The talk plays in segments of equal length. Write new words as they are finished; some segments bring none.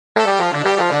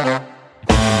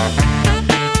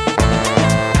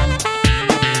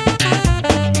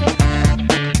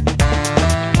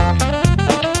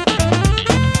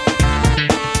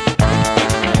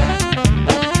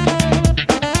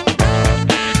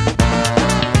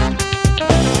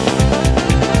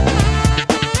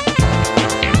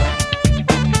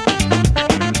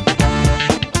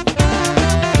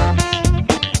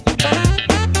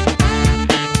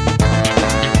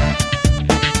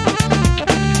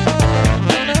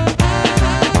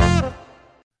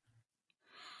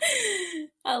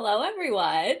Hello,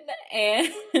 everyone,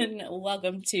 and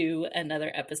welcome to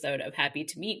another episode of Happy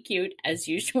to Meet Cute. As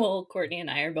usual, Courtney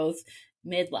and I are both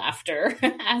mid-laughter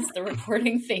as the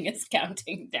recording thing is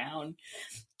counting down,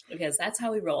 because that's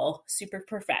how we roll. Super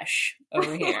profesh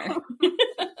over here.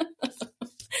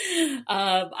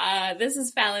 This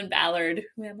is Fallon Ballard.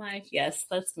 Who am I? Yes,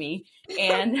 that's me.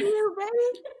 And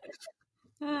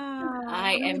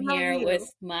I am here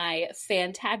with my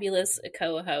fantabulous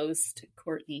co-host,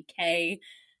 Courtney K.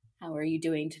 How are you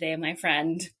doing today, my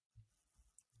friend?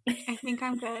 I think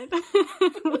I'm good.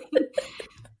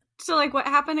 So, what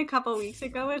happened a couple weeks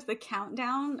ago is the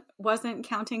countdown wasn't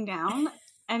counting down,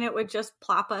 and it would just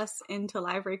plop us into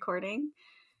live recording.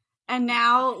 And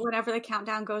now, whenever the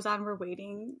countdown goes on, we're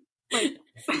waiting,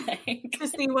 to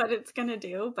see what it's going to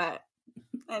do. But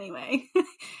anyway,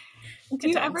 do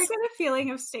you ever get a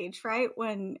feeling of stage fright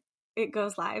when it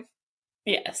goes live?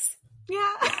 Yes.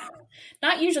 Yeah.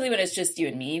 Not usually when it's just you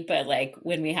and me, but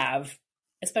when we have,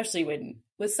 especially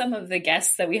with some of the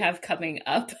guests that we have coming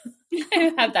up,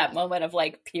 I have that moment of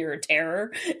pure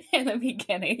terror in the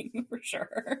beginning for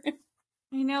sure.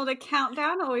 I know the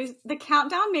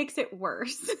countdown makes it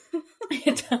worse.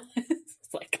 It does.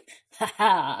 It's like,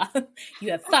 haha,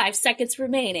 you have 5 seconds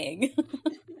remaining.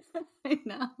 I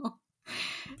know.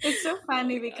 It's so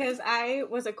funny because I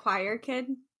was a choir kid,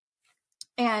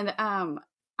 and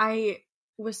I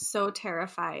was so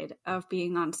terrified of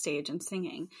being on stage and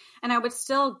singing, and I would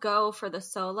still go for the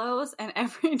solos, and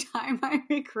every time I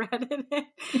regretted it.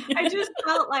 I just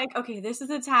felt like, okay, this is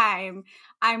the time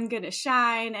I'm gonna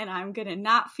shine and I'm gonna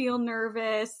not feel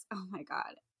nervous. Oh my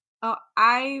God. Oh,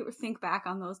 I think back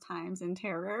on those times in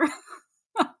terror.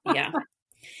 Yeah.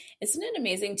 Isn't it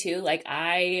amazing too?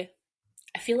 I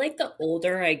feel like the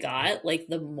older I got,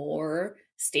 the more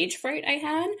stage fright I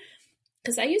had.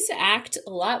 Because I used to act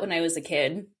a lot when I was a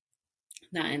kid,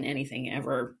 not in anything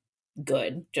ever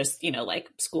good, just,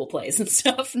 school plays and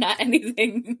stuff, not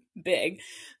anything big.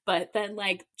 But then,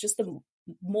 just the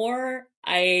more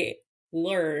I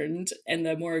learned and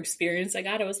the more experience I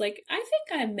got, I was like, I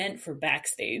think I'm meant for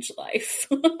backstage life.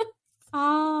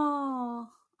 Oh,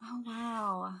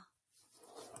 wow.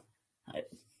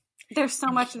 There's so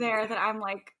much there that I'm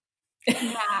like,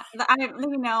 nah, I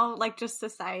don't know, just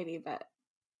society, but.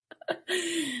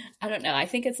 I don't know. I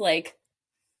think it's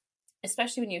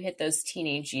especially when you hit those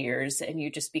teenage years and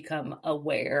you just become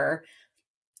aware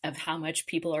of how much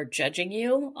people are judging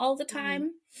you all the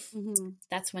time. Mm-hmm.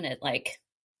 That's when it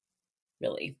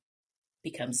really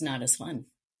becomes not as fun.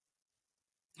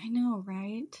 I know,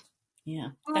 right? Yeah.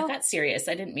 That got serious.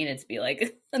 I didn't mean it to be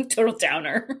a total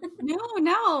downer.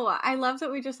 No. I love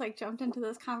that we just jumped into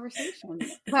this conversation.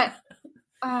 But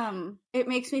it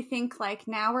makes me think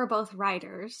now we're both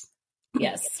writers.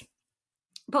 Yes.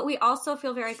 But we also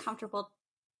feel very comfortable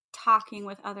talking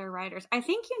with other writers. I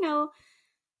think,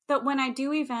 that when I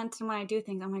do events and when I do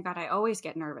things, oh my God, I always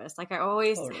get nervous. I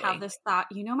always have this thought,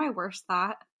 my worst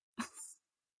thought?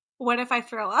 What if I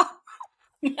throw up?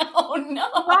 Oh, no.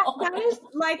 That is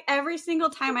every single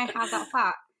time I have that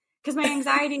thought, because my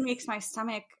anxiety makes my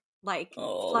stomach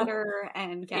flutter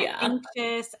and get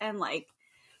anxious, and I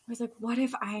was like, what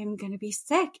if I'm going to be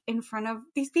sick in front of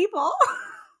these people?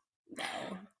 No.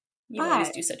 You always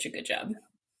do such a good job.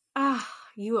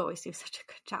 You always do such a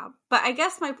good job. But I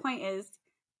guess my point is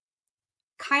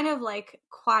kind of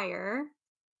choir,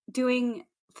 doing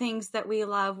things that we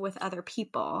love with other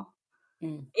people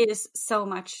is so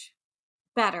much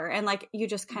better. And you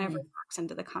just kind of relax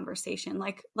into the conversation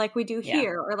like we do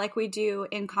here, or like we do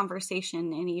in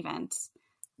conversation in events.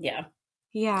 Yeah.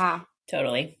 Yeah.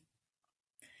 Totally.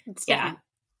 It's different.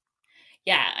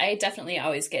 Yeah, I definitely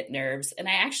always get nerves. And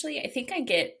I think I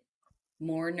get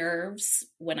more nerves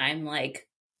when I'm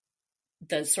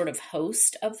the sort of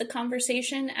host of the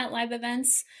conversation at live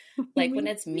events. When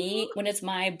it's me, when it's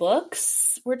my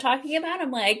books we're talking about, I'm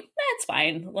that's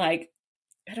fine. I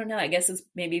don't know. I guess it's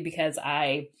maybe because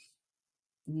I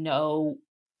know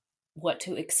what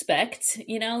to expect,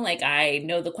 I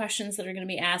know the questions that are going to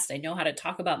be asked. I know how to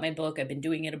talk about my book. I've been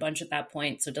doing it a bunch at that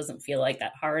point, so it doesn't feel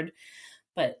that hard.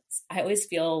 But I always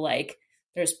feel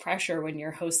there's pressure when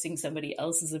you're hosting somebody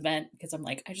else's event, because I'm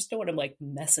I just don't want to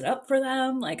mess it up for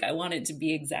them. I want it to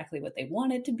be exactly what they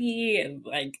want it to be.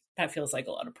 And that feels like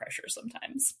a lot of pressure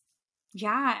sometimes.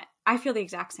 Yeah, I feel the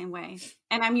exact same way.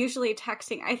 And I'm usually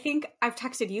texting. I think I've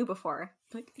texted you before.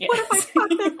 Yes. What if I fuck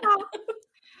this up?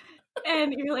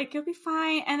 And you're you'll be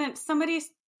fine. And then somebody,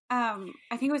 I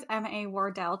think it was M.A.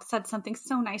 Wardell, said something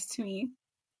so nice to me.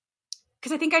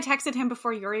 Because I think I texted him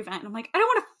before your event. And I'm I don't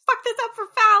want to fuck this up for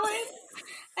Fallon.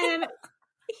 And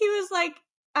he was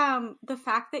the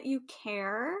fact that you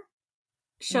care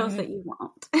shows that you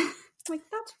won't. Like,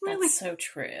 that's so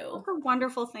true. That's a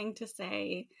wonderful thing to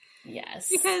say. Yes.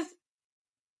 Because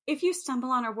if you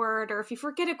stumble on a word or if you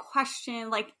forget a question,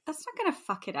 like, that's not going to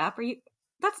fuck it up.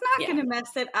 That's not going to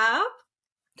mess it up.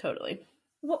 Totally.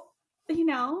 Well, you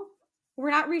know, we're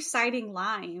not reciting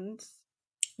lines.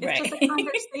 It's just a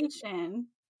conversation.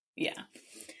 Yeah.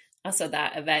 Also,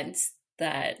 that event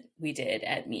that we did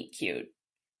at Meet Cute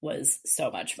was so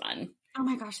much fun. Oh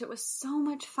my gosh, it was so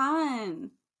much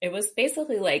fun. It was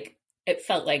basically like, it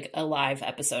felt like a live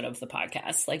episode of the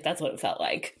podcast. Like, that's what it felt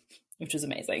like, which was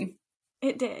amazing.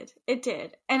 It did.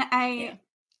 And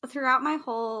throughout my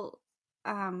whole,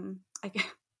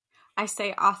 I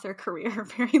say author career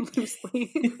very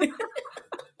loosely.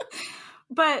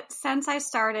 But since I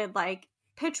started like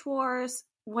Pitch Wars,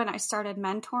 when I started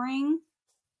mentoring,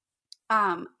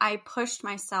 I pushed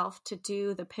myself to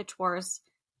do the Pitch Wars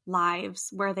lives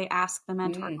where they ask the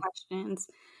mentor questions.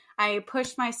 I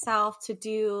pushed myself to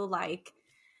do like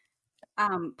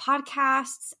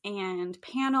podcasts and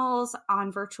panels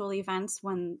on virtual events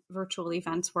when virtual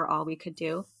events were all we could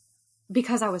do,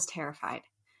 because I was terrified.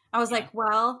 I was like,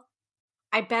 well,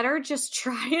 I better just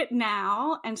try it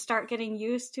now and start getting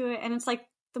used to it. And it's like,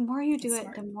 the more you do it,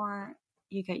 the more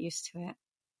you get used to it.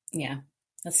 Yeah,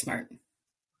 that's smart.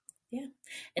 Yeah.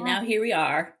 And now here we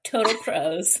are, total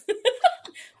pros.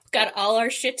 Got all our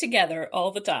shit together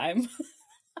all the time.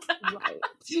 Right.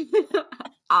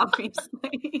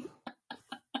 Obviously.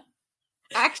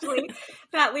 Actually,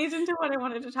 that leads into what I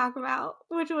wanted to talk about,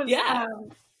 which was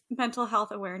Mental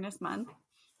Health Awareness Month,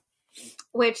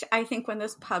 which I think when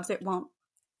this pubs, it won't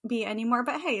be anymore.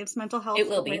 But hey, it's Mental Health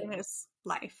Awareness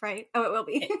Life, right? Oh, it will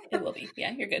be. It will be.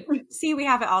 Yeah, you're good. See, we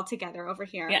have it all together over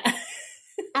here. Yeah.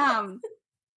 Oh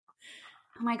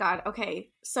my God. Okay.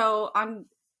 So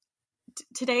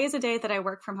today is a day that I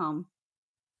work from home.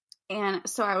 And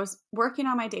so I was working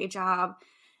on my day job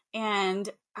and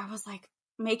I was like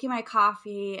making my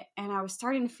coffee and I was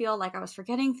starting to feel like I was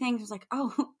forgetting things. I was like,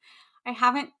 oh, I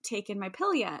haven't taken my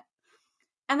pill yet.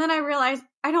 And then I realized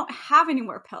I don't have any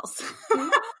more pills.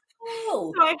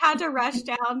 So I had to rush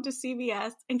down to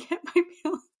CVS and get my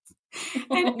pills.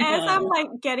 And as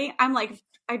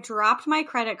I dropped my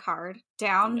credit card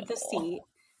down the seat.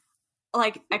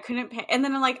 Like, I couldn't pay. And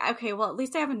then I'm like, okay, well, at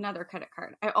least I have another credit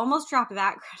card. I almost dropped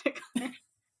that credit card.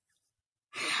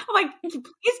 I'm like,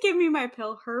 please give me my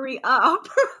pill. Hurry up.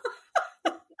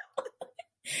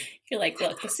 You're like,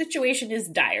 look, the situation is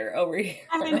dire over here.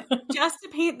 And just to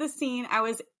paint the scene, I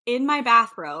was in my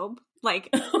bathrobe, like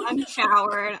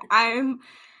unshowered.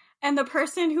 And the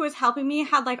person who was helping me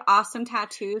had like awesome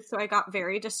tattoos. So I got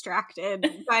very distracted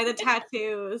by the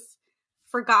tattoos.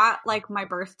 Forgot like my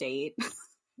birth date.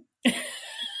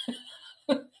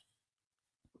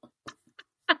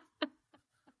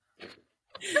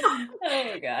 Oh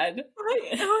my God.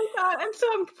 Oh my God. And so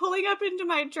I'm pulling up into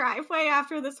my driveway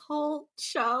after this whole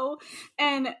show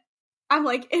and I'm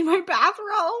like in my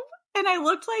bathrobe and I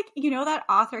looked like, you know, that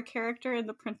author character in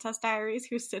the Princess Diaries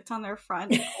who sits on their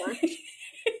front porch.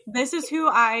 This is who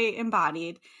I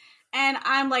embodied. And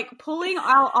I'm like pulling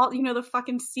out all, you know, the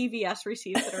fucking CVS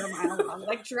receipts that are a mile long,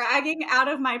 like dragging out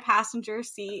of my passenger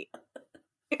seat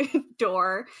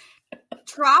door,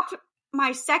 dropped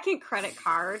my second credit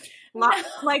card,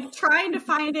 like trying to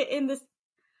find it in this.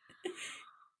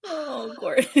 Oh,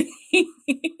 Courtney.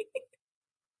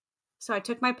 So I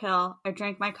took my pill, I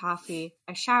drank my coffee,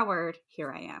 I showered,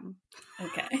 here I am.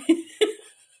 Okay.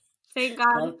 Thank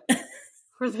God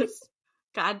for this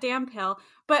goddamn pill.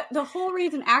 But the whole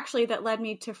reason actually that led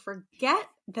me to forget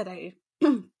that I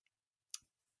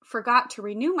forgot to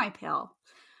renew my pill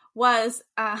was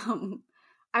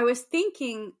I was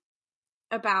thinking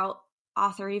about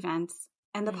author events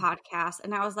and the podcast,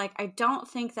 and I was like, I don't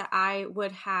think that I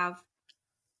would have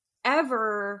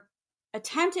ever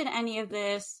attempted any of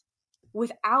this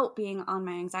without being on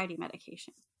my anxiety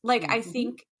medication. Like, I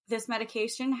think this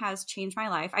medication has changed my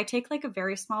life. I take like a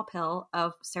very small pill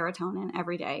of serotonin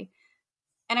every day.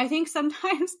 And I think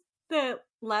sometimes the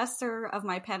lessening of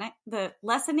my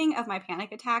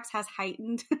panic attacks has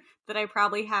heightened that I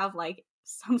probably have like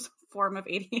some form of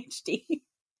ADHD.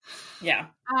 Yeah.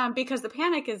 Because the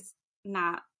panic is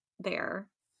not there,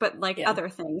 but like other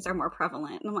things are more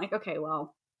prevalent. And I'm like, okay,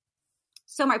 well,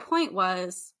 so my point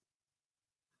was,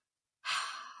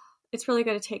 it's really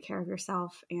good to take care of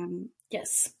yourself. And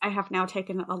yes, I have now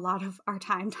taken a lot of our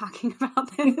time talking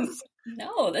about this.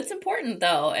 No, that's important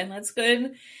though. And that's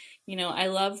good. You know, I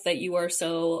love that you are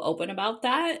so open about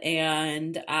that.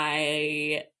 And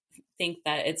I think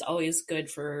that it's always good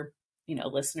for, you know,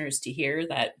 listeners to hear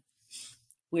that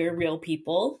we're real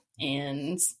people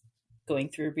and going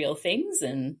through real things.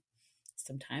 And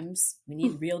sometimes we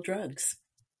need real drugs.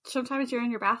 Sometimes you're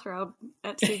in your bathrobe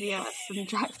at CVS and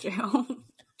drive-thru,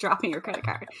 dropping your credit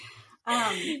card.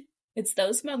 It's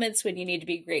those moments when you need to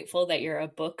be grateful that you're a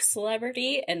book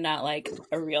celebrity and not like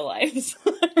a real life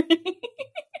celebrity.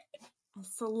 A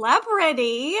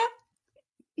celebrity?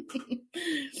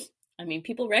 I mean,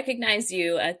 people recognize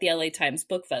you at the LA Times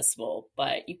Book Festival,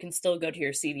 but you can still go to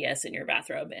your CVS in your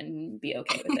bathrobe and be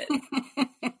okay with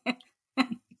it.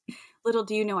 Little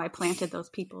do you know I planted those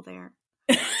people there.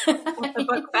 At the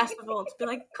book festival to be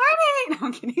like, Courtney! No,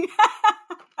 I'm kidding.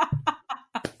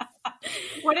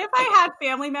 What if I had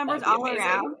family members all amazing.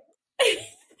 Around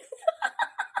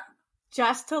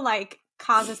just to like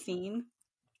cause a scene?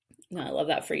 No, I love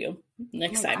that for you.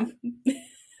 Next time.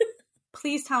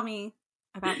 Please tell me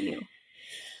about you.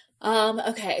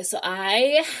 Okay, so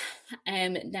I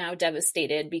am now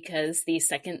devastated because the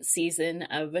second season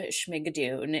of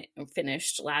Schmigadoon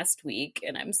finished last week,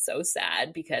 and I'm so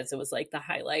sad because it was like the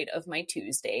highlight of my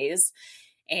Tuesdays,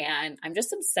 and I'm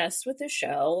just obsessed with the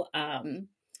show.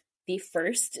 The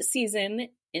first season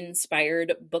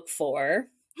inspired book 4,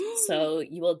 so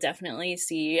you will definitely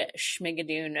see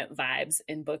Schmigadoon vibes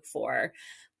in book 4,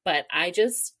 but I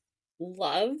just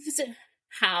loved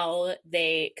how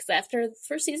because after the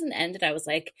first season ended, I was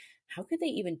like, how could they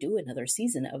even do another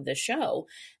season of the show?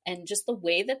 And just the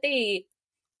way that they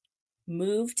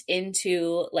moved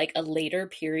into like a later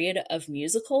period of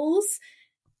musicals,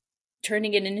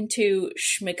 turning it into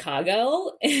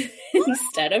Schmicago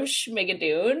instead of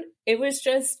Schmigadoon. It was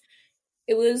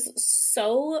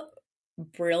so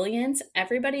brilliant.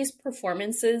 Everybody's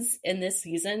performances in this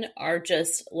season are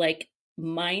just like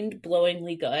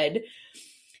mind-blowingly good.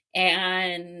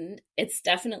 And it's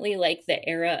definitely like the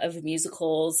era of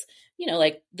musicals, you know,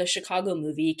 like the Chicago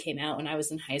movie came out when I was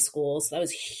in high school. So that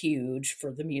was huge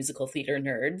for the musical theater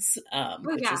nerds,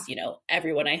 which is, you know,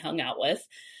 everyone I hung out with.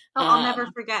 Oh, I'll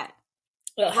never forget.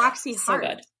 Roxy so Hart.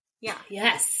 Good. Yeah.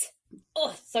 Yes.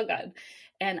 Oh, so good.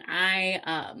 And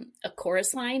A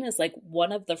Chorus Line is like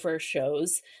one of the first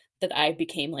shows that I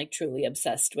became like truly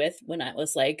obsessed with when I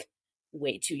was like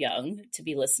way too young to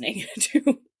be listening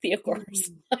to the A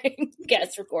Chorus Line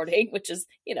guest recording, which is,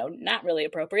 you know, not really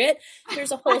appropriate.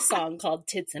 There's a whole song called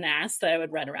Tits and Ass that I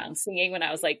would run around singing when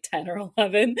I was like 10 or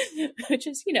 11, which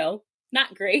is, you know,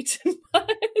 not great, but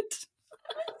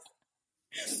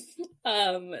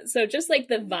so just like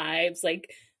the vibes,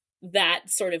 like that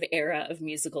sort of era of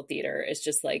musical theater is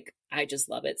just like, I just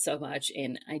love it so much.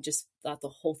 And I just thought the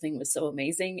whole thing was so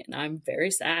amazing. And I'm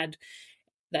very sad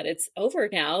that it's over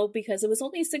now because it was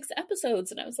only 6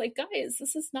 episodes. And I was like, guys,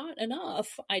 this is not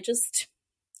enough. I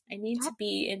need to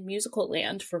be in musical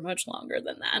land for much longer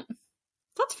than that.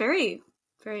 That's very,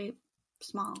 very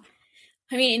small.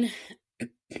 I mean,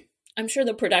 I'm sure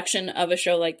the production of a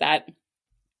show like that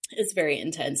is very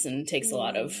intense and takes a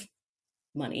lot of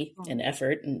money and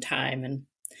effort and time and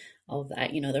all of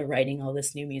that. You know, they're writing all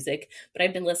this new music, but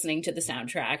I've been listening to the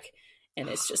soundtrack and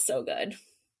it's just so good.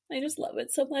 I just love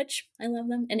it so much. I love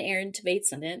them. And Aaron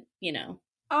Tveit in it, you know,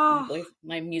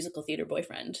 my musical theater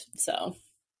boyfriend. So,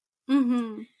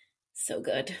 so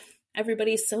good.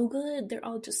 Everybody's so good. They're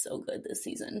all just so good this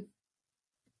season.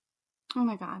 Oh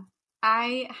my God.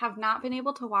 I have not been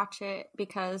able to watch it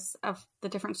because of the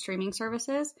different streaming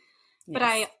services, but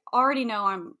I already know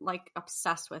I'm like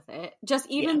obsessed with it. Just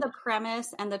even the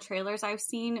premise and the trailers I've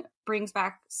seen brings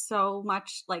back so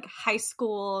much like high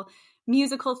school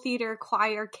musical theater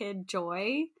choir kid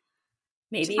joy.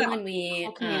 Maybe when we,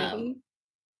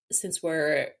 since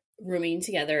we're rooming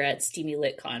together at Steamy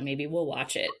LitCon, maybe we'll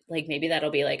watch it. Like maybe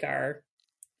that'll be like our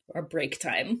break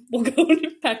time. We'll go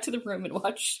back to the room and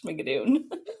watch Schmigadoon.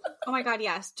 Oh my God,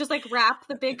 yes. Just like wrap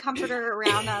the big comforter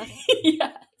around us.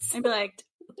 Yes. And be like,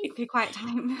 be quiet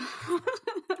time.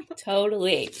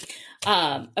 Totally.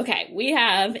 Okay, we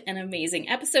have an amazing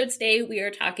episode today. We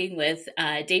are talking with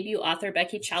debut author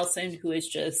Becky Chalsen, who is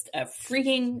just a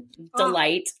freaking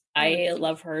delight. I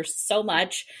love her so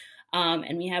much.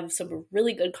 And we have some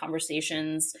really good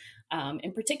conversations,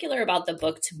 in particular about the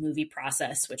book to movie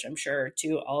process, which I'm sure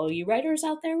to all you writers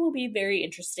out there will be very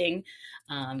interesting.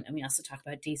 And we also talk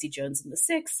about Daisy Jones and the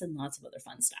Six and lots of other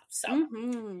fun stuff. So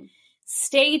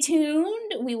stay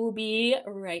tuned. We will be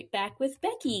right back with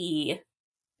Becky.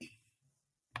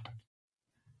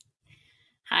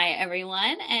 Hi,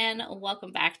 everyone, and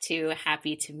welcome back to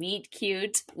Happy to Meet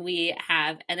Cute. We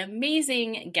have an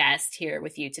amazing guest here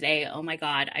with you today. Oh my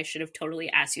God, I should have totally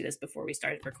asked you this before we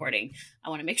started recording. I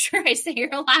want to make sure I say your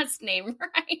last name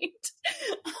right.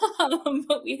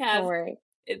 But we have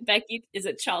Becky, is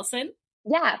it Chalsen?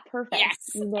 Yeah, perfect. Yes.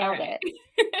 You All nailed right.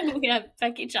 it. We have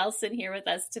Becky Chalsen here with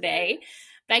us today.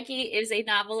 Becky is a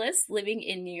novelist living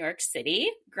in New York City,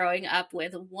 growing up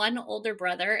with one older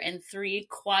brother and three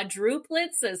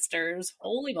quadruplet sisters.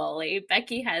 Holy moly.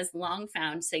 Becky has long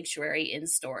found sanctuary in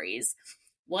stories.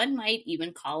 One might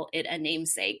even call it a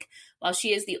namesake. While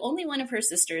she is the only one of her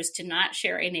sisters to not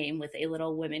share a name with a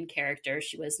Little Women character,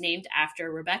 she was named after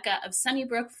Rebecca of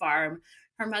Sunnybrook Farm,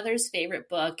 her mother's favorite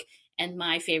book, and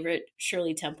my favorite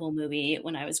Shirley Temple movie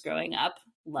when I was growing up.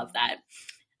 Love that.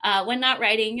 When not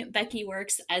writing, Becky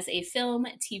works as a film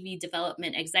TV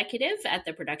development executive at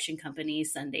the production company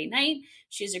Sunday Night.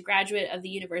 She's a graduate of the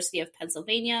University of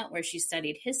Pennsylvania, where she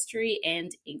studied history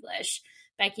and English.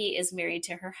 Becky is married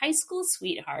to her high school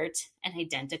sweetheart, an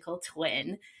identical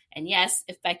twin. And yes,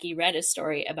 if Becky read a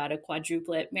story about a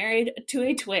quadruplet married to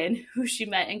a twin who she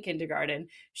met in kindergarten,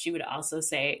 she would also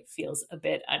say feels a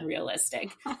bit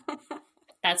unrealistic.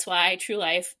 That's why true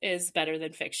life is better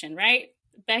than fiction, right?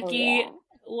 Becky,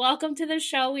 welcome to the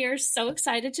show. We are so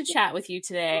excited to chat with you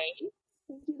today.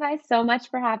 Thank you guys so much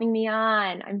for having me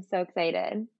on. I'm so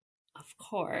excited. Of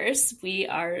course, we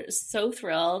are so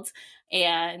thrilled.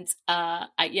 And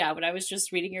when I was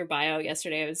just reading your bio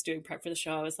yesterday, I was doing prep for the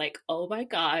show. I was like, oh my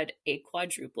God, a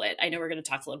quadruplet. I know we're going to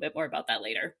talk a little bit more about that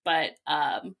later, but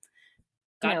God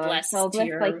bless filled to with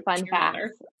your, fun to your facts.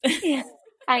 mother. Yeah,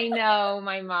 I know,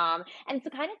 my mom. And it's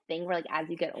the kind of thing where as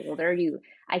you get older,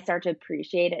 I start to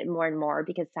appreciate it more and more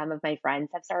because some of my friends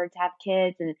have started to have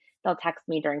kids and they'll text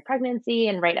me during pregnancy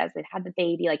and right as they've had the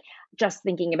baby, like just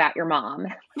thinking about your mom.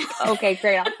 Okay,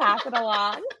 great. I'll pass it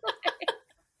along.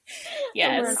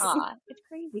 Yes. We're in awe. It's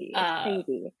crazy. It's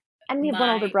crazy. And we have one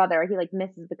older brother. He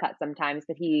misses the cut sometimes,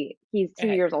 but he's 2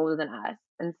 years older than us.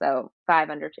 And so 5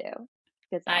 under 2.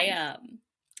 Good times.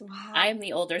 Wow. I'm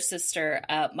the older sister.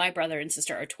 My brother and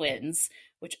sister are twins,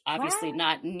 which obviously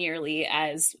not nearly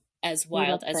as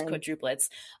wild as quadruplets.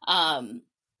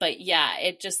 But yeah,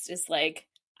 it just is like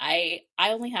I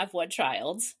only have one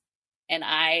child, and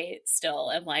I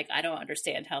still am like, I don't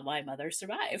understand how my mother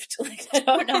survived. Like, I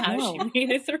don't know how she made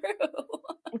it through.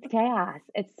 It's chaos.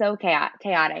 It's so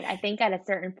chaotic. I think at a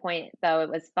certain point, though, it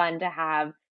was fun to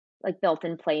have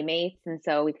built-in playmates, and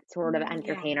so we could sort of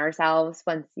entertain ourselves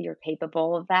once you're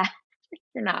capable of that.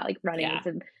 You're not running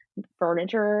into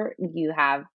furniture. You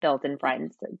have built-in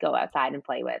friends to go outside and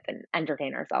play with and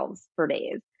entertain ourselves for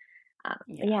days.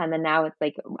 And then now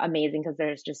it's amazing because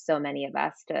there's just so many of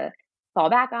us to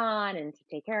fall back on and to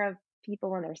take care of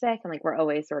people when they're sick, and we're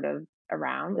always sort of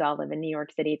around. We all live in New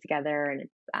York City together, and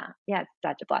it's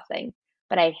such a blessing.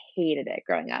 But I hated it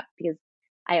growing up because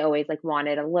I always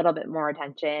wanted a little bit more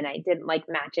attention. I didn't like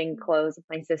matching clothes with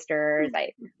my sisters.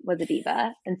 I was a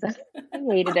diva, and so I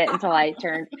hated it until I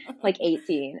turned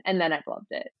 18, and then I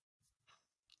loved it.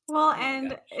 Well,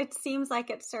 and it seems like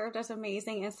it served as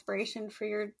amazing inspiration for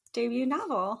your debut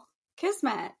novel,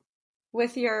 Kismet,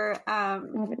 with your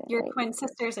twin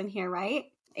sisters in here, right?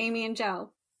 Amy and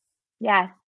Jo. Yes.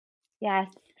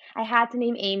 I had to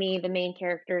name Amy the main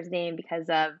character's name because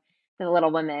of the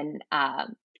Little Women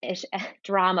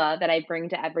drama that I bring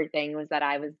to everything was that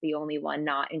I was the only one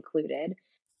not included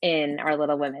in our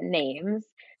Little Women names.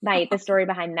 The story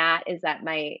behind that is that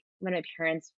when my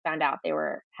parents found out they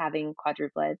were having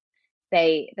quadruplets,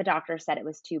 the doctor said it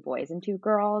was 2 boys and 2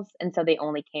 girls, and so they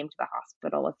only came to the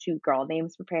hospital with 2 girl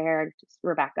names prepared, just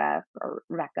Rebecca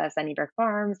Sunnybrook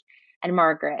Farms, and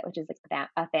Margaret, which is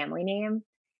a family name.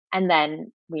 And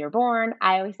then we were born.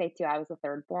 I always say too, I was the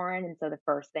third born, and so the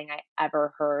first thing I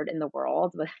ever heard in the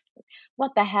world was,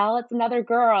 "What the hell? It's another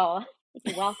girl."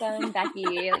 Welcome, Becky.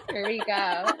 Here we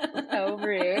go. So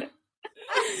rude.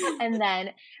 And then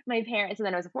my parents, and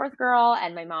then I was a 4th girl,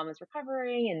 and my mom was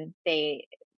recovering, and they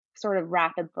sort of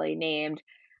rapidly named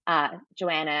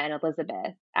Joanna and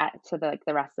Elizabeth to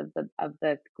the rest of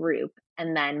the group.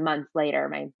 And then months later,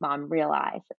 my mom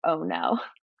realized, oh no,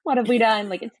 what have we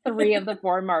done? It's 3 of the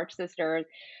 4 March sisters,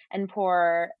 and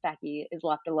poor Becky is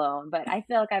left alone. But I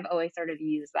feel like I've always sort of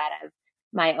used that as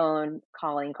my own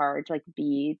calling card to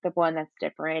be the one that's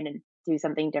different and do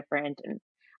something different. And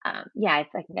I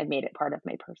think I've made it part of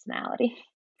my personality,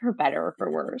 for better or for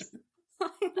worse. I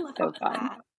love so fun.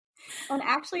 That. And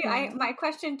actually, my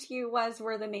question to you was,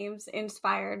 were the names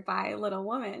inspired by Little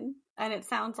Woman? And it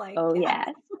sounds like yes,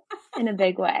 in a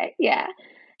big way, yeah.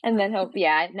 And then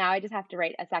now I just have to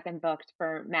write a second book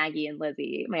for Maggie and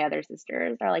Lizzie, my other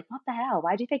sisters. They're like, what the hell?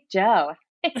 Why'd you pick Jo?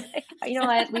 You know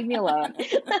what? Leave me alone.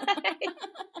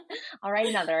 I'll write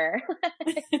another.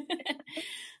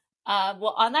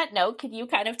 Well, on that note, could you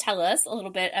kind of tell us a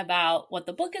little bit about what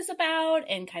the book is about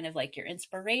and kind of like your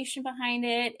inspiration behind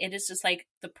it? It is just like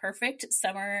the perfect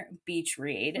summer beach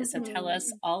read. So tell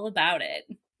us all about it.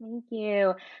 Thank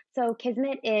you. So,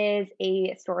 Kismet is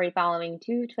a story following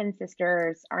two twin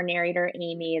sisters. Our narrator,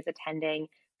 Amy, is attending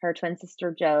her twin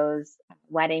sister Joe's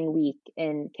wedding week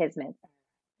in Kismet,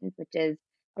 which is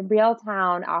a real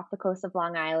town off the coast of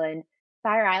Long Island.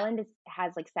 Fire Island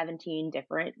has like 17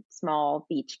 different small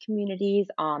beach communities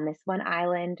on this one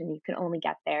island, and you can only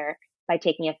get there by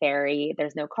taking a ferry.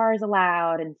 There's no cars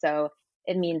allowed, and so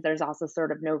it means there's also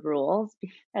sort of no rules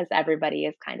as everybody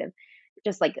is kind of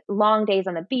just like long days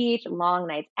on the beach, long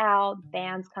nights out,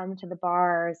 bands come to the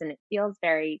bars, and it feels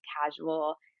very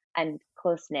casual and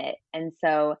close knit. And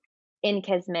so in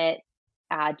Kismet,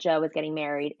 Joe is getting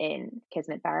married in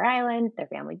Kismet, Fire Island, their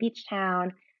family beach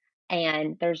town.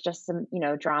 And there's just some,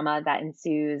 drama that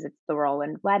ensues. It's the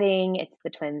whirlwind wedding. It's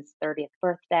the twins' 30th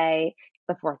birthday,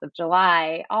 the 4th of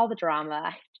July, all the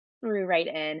drama I threw right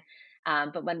in.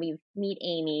 But when we meet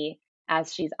Amy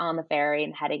as she's on the ferry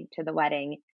and heading to the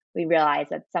wedding, we realize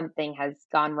that something has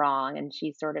gone wrong, and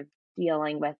she's sort of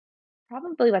dealing with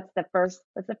probably what's the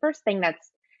first thing that's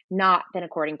not been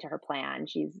according to her plan.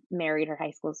 She's married her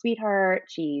high school sweetheart.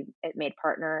 She made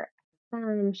partner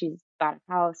firm. She's got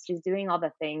a house. She's doing all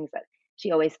the things that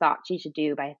she always thought she should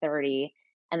do by 30.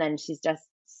 And then she's just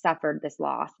suffered this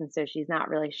loss. And so she's not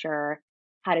really sure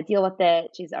how to deal with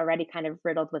it. She's already kind of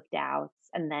riddled with doubts.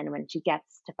 And then when she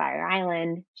gets to Fire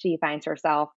Island, she finds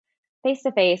herself face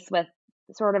to face with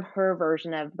sort of her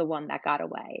version of the one that got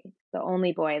away, the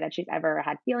only boy that she's ever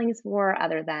had feelings for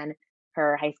other than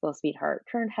her high school sweetheart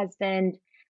turned husband.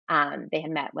 They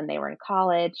had met when they were in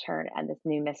college, her and this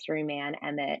new mystery man,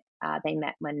 and that they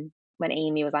met when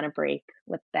Amy was on a break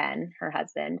with Ben, her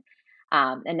husband,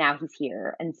 and now he's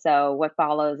here. And so what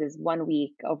follows is 1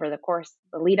 week over the course,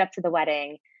 the lead up to the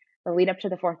wedding, the lead up to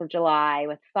the 4th of July,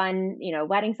 with fun,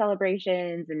 wedding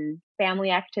celebrations and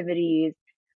family activities,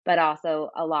 but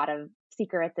also a lot of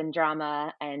secrets and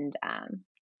drama and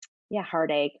yeah,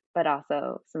 heartache, but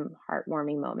also some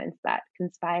heartwarming moments that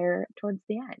conspire towards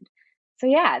the end. So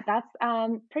yeah, that's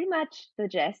pretty much the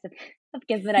gist of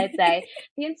Kismet, I'd say.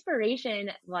 The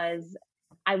inspiration was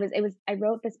I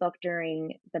wrote this book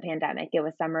during the pandemic. It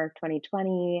was summer of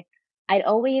 2020. I'd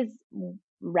always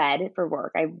read for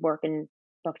work. I work in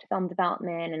book to film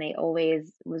development, and I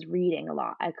always was reading a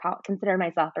lot. Consider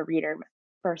myself a reader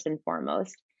first and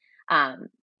foremost. Um,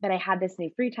 but I had this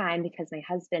new free time because my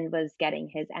husband was getting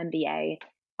his MBA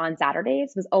on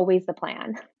Saturdays, was always the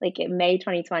plan. Like in May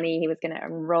 2020, he was going to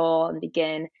enroll and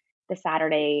begin the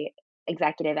Saturday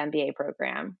executive MBA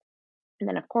program. And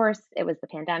then, of course, it was the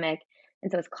pandemic.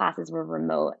 And so his classes were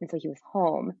remote. And so he was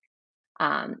home.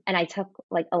 And I took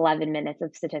like 11 minutes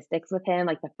of statistics with him,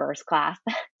 like the first class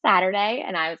Saturday.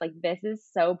 And I was like, this is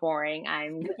so boring.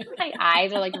 My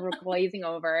eyes are like glazing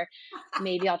over.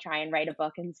 Maybe I'll try and write a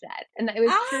book instead. And it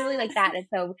was truly like that. And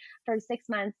so for 6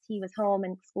 months, he was home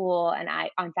in school. And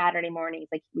on Saturday mornings,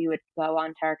 like we would go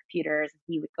onto our computers.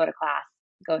 He would go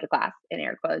to class in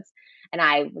air quotes. And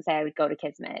I would say I would go to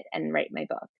Kismet and write my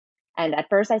book. And at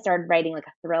first I started writing like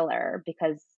a thriller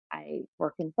because I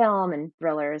work in film and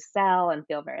thrillers sell and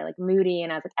feel very like moody.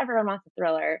 And I was like, everyone wants a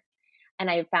thriller.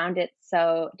 And I found it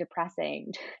so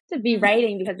depressing to be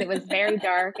writing because it was very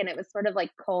dark and it was sort of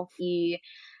like culty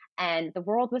and the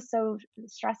world was so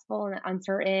stressful and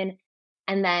uncertain.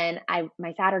 And then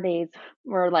my Saturdays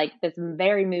were like this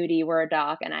very moody Word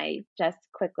doc. And I just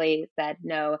quickly said,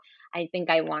 no, I think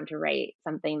I want to write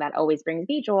something that always brings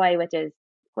me joy, which is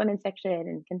women's fiction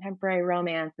and contemporary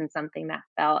romance, and something that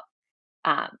felt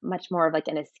much more of like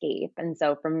an escape. And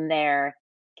so from there,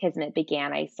 Kismet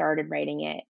began. I started writing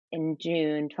it in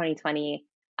June 2020,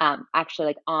 actually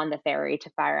like on the ferry to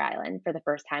Fire Island for the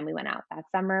first time. We went out that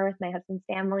summer with my husband's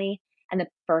family, and the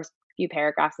first few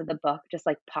paragraphs of the book just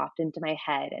like popped into my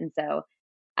head. And so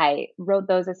I wrote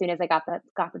those as soon as I got to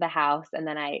the house, and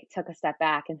then I took a step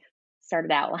back and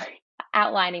started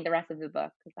outlining the rest of the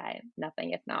book because I am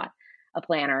nothing if not a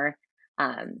planner.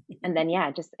 And then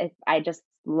yeah, I just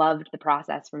loved the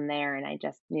process from there, and I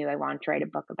just knew I wanted to write a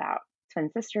book about twin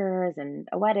sisters and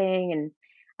a wedding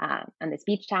and this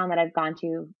beach town that I've gone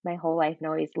to my whole life and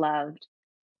always loved,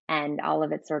 and all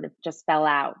of it sort of just fell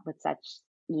out with such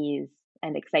ease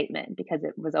and excitement because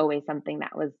it was always something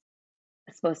that was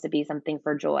supposed to be something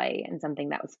for joy and something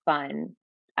that was fun,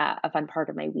 a fun part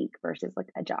of my week versus like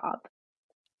a job.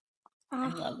 I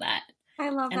love that. I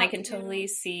love and that I can too. totally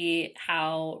see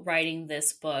how writing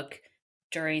this book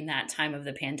during that time of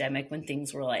the pandemic when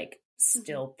things were like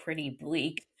still pretty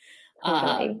bleak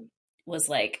Totally. was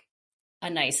like a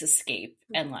nice escape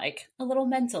and like a little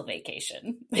mental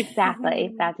vacation.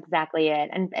 Exactly. That's exactly it.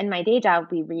 And my day job,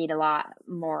 we read a lot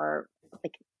more.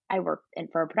 Like I work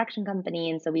for a production company,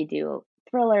 and so we do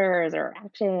thrillers or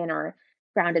action or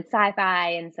grounded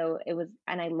sci-fi. And so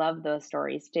and I love those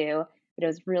stories too. But it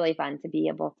was really fun to be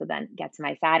able to then get to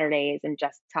my Saturdays and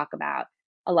just talk about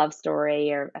a love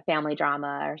story or a family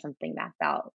drama or something that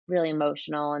felt really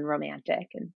emotional and romantic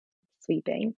and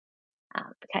sweeping.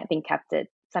 I think kept it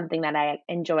something that I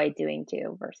enjoyed doing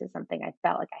too versus something I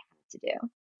felt like I had to do.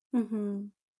 Mm-hmm.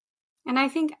 And I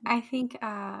think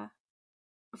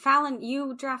Fallon,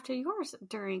 you drafted yours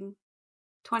during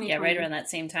 2020. Yeah, right around that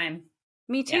same time.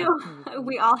 Me too. Yeah.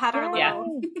 We all had our Yay.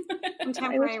 little I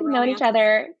contemporary wish we known each romance.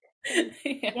 other.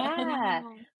 Yeah.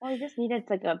 Well, we just needed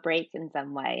like a break in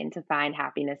some way and to find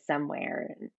happiness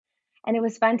somewhere. And it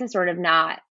was fun to sort of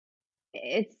not,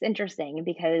 it's interesting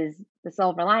because the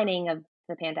silver lining of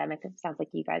the pandemic, it sounds like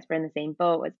you guys were in the same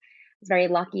boat, was very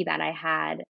lucky that I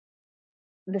had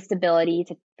the stability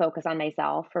to focus on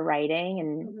myself for writing.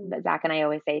 And Zach and I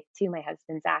always say to my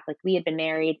husband, Zach, like we had been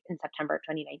married in September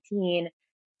 2019.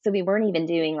 So we weren't even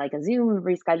doing like a Zoom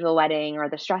reschedule wedding or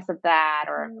the stress of that.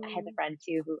 Or I had a friend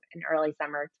too, who in early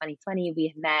summer 2020,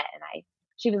 we had met and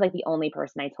she was like the only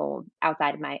person I told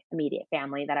outside of my immediate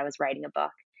family that I was writing a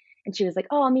book. And she was like,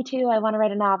 oh, me too. I want to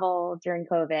write a novel during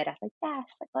COVID. I was like, yes,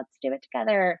 like, let's do it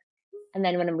together. And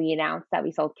then when we announced that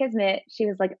we sold Kismet, she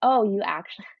was like, oh, you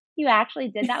actually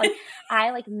did that.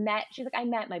 Like she's like, I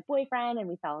met my boyfriend and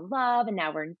we fell in love and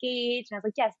now we're engaged. And I was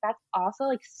like, yes, that's also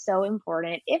like so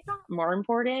important, if not more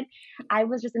important. I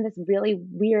was just in this really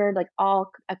weird, like all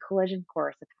a collision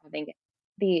course of having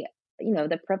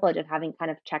the privilege of having kind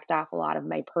of checked off a lot of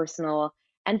my personal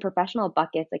and professional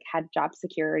buckets, like had job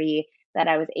security that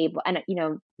I was able, and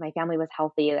my family was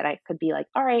healthy, that I could be like,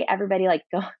 all right, everybody, like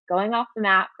going off the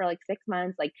map for like 6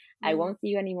 months. Like I won't see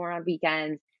you anymore on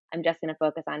weekends. I'm just going to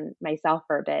focus on myself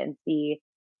for a bit and see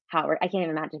how I can't even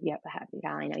imagine if you have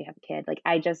I know you have a kid. Like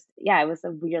it was a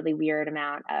really weird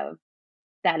amount of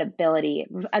that ability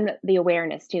and the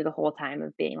awareness too, the whole time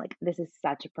of being like, this is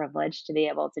such a privilege to be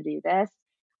able to do this.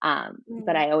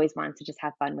 But I always wanted to just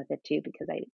have fun with it too, because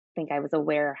I think I was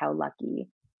aware how lucky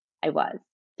I was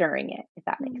during it, if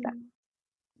that makes sense.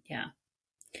 Yeah.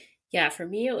 Yeah. For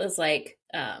me, it was like,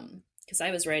 because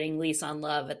I was writing Lease on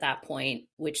Love at that point,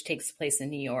 which takes place in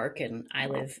New York and I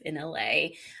live in LA.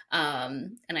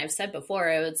 And I've said before,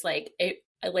 it was like,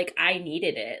 I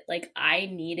needed it. Like I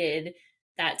needed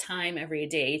that time every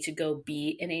day to go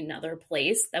be in another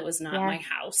place that was not my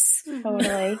house.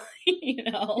 Totally.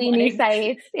 See new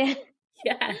sights. Yeah.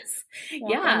 Yes.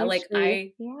 Yeah. Like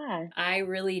I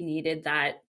really needed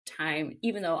that time,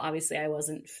 even though obviously I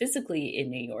wasn't physically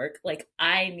in New York. Like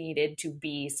I needed to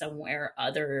be somewhere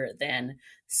other than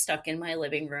stuck in my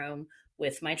living room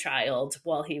with my child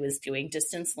while he was doing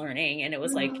distance learning. And it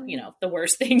was like, the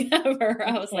worst thing ever.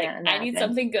 I was like, I need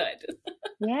something good.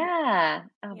 Yeah.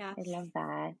 Oh, yes. I love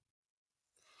that.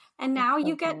 And now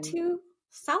you get to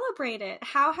celebrate it.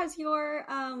 How has your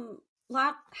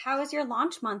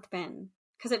launch month been?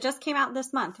 Because it just came out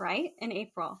this month, right? In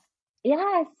April.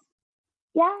 Yes.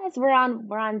 We're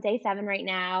on day 7 right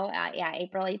now.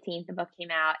 April 18th, the book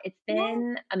came out. It's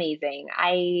been amazing.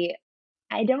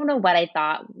 I don't know what I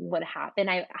thought would happen.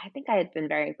 I think I had been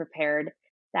very prepared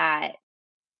that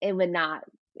it would not,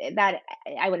 that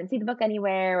I wouldn't see the book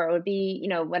anywhere, or it would be,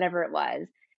 whatever it was.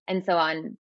 And so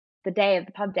on the day of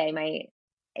the pub day, my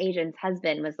agent's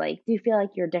husband was like, do you feel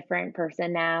like you're a different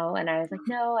person now? And I was like,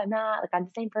 no, I'm not. Like, I'm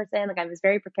the same person. Like, I was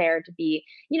very prepared to be,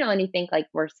 and you think like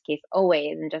worst case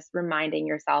always, and just reminding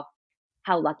yourself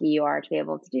how lucky you are to be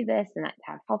able to do this and to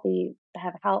have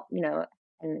help,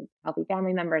 and healthy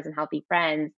family members and healthy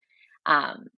friends.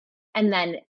 And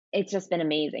then it's just been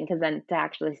amazing, because then to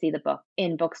actually see the book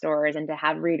in bookstores and to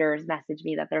have readers message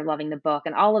me that they're loving the book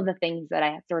and all of the things that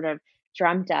I had sort of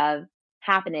dreamt of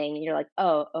happening, and you're like,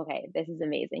 oh, okay, this is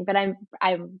amazing. But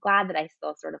I'm glad that I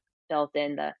still sort of built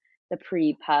in the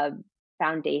pre-pub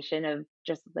foundation of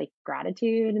just like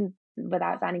gratitude, and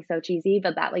without sounding so cheesy,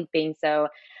 but that like being so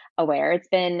aware. It's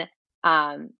been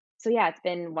it's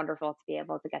been wonderful to be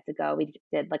able to get to go. We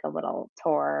did like a little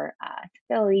tour to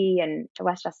Philly and to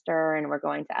Westchester, and we're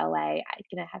going to LA. I'm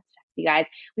gonna have to check you guys.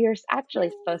 We were actually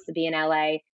supposed to be in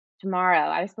LA tomorrow.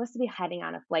 I was supposed to be heading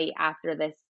on a flight after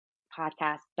this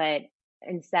podcast, but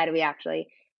instead we actually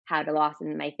had a loss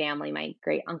in my family. My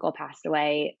great uncle passed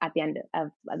away at the end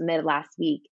of mid last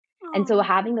week. And so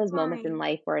having those moments in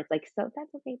life where it's like, so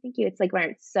that's okay, thank you. It's like where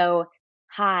it's so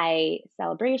high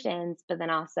celebrations, but then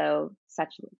also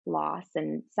such loss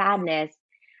and sadness.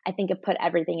 I think it put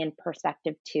everything in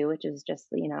perspective too, which is just,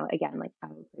 again, like how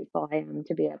grateful I am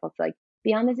to be able to like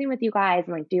be on the Zoom with you guys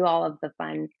and like do all of the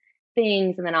fun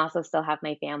things. And then also still have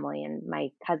my family and my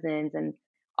cousins and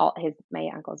my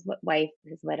uncle's wife,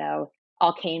 his widow,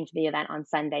 all came to the event on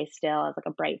Sunday still as like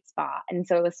a bright spot. And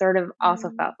so it was sort of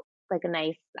also felt like a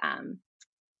nice,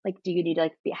 like duty to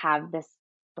like have this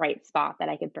bright spot that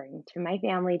I could bring to my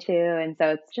family too. And so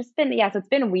it's just been, so it's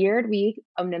been a weird week,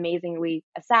 an amazing week,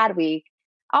 a sad week,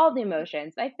 all the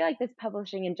emotions. But I feel like this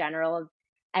publishing in general of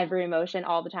every emotion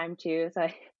all the time too. So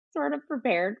I sort of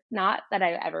prepared, not that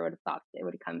I ever would have thought it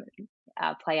would come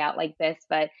play out like this,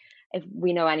 but if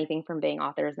we know anything from being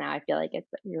authors now, I feel like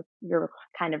it's you're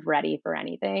kind of ready for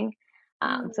anything.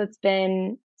 So it's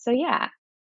been, so yeah,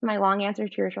 my long answer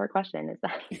to your short question is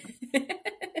that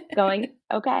going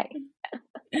okay.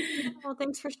 Well,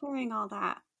 thanks for sharing all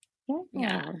that.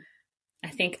 Yeah. I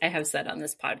think I have said on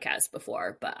this podcast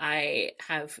before, but I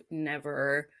have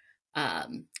never, I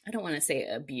don't want to say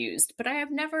abused, but I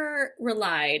have never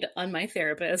relied on my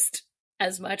therapist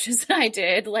as much as I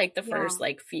did like the first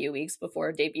like few weeks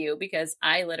before debut, because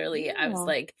I literally, I was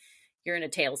like, you're in a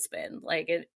tailspin.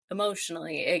 Like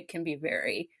emotionally, it can be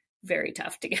very, very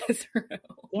tough to get through.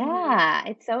 Yeah.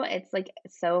 It's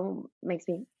so makes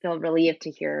me feel relieved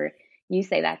to hear you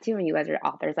say that too. And you guys are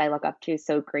authors I look up to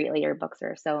so greatly. Your books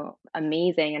are so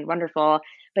amazing and wonderful.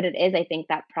 But it is, I think,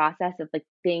 that process of like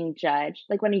being judged,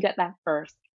 like when you get that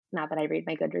first, not that I read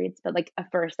my Goodreads, but like a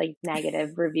first like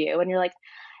negative review, and you're like,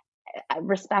 I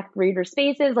respect reader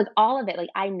spaces, like all of it. Like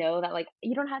I know that like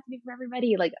you don't have to be for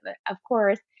everybody, like of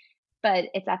course, but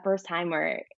it's that first time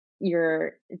where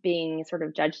you're being sort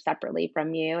of judged separately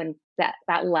from you, and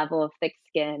that level of thick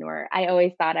skin where I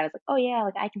always thought I was like, oh yeah,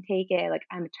 like I can take it, like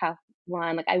I'm a tough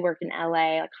one, like I worked in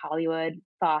LA, like Hollywood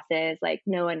bosses, like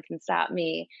no one can stop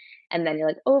me. And then you're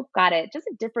like, oh, got it, just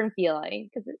a different feeling,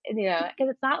 because because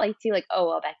it's not like too like, oh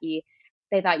well, Becky,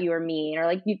 they thought you were mean, or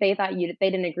like they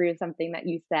didn't agree with something that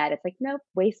you said. It's like, nope,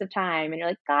 waste of time. And you're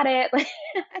like, got it. Like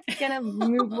I'm gonna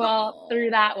move well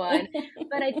through that one.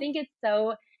 But I think it's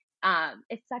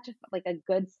such a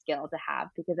good skill to have,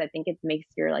 because I think it makes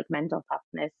your like mental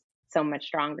toughness so much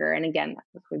stronger. And again,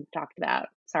 that's what we've talked about.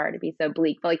 Sorry to be so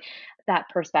bleak, but like that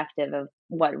perspective of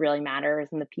what really matters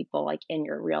and the people like in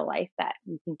your real life that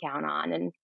you can count on.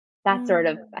 And that sort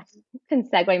of, I can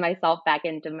segue myself back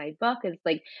into my book, is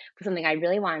like something I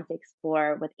really wanted to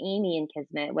explore with Amy and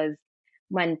Kismet was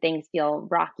when things feel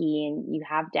rocky and you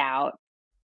have doubt.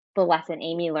 The lesson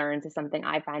Amy learns is something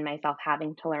I find myself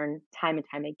having to learn time and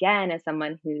time again as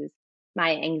someone who's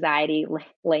my anxiety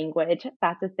language.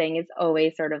 That's the thing, is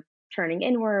always sort of turning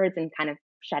inwards and kind of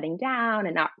shutting down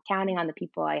and not counting on the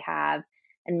people I have,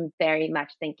 and very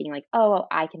much thinking like, oh, well,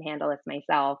 I can handle this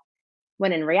myself.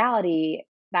 When in reality,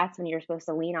 that's when you're supposed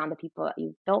to lean on the people that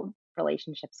you've built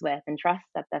relationships with and trust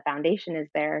that the foundation is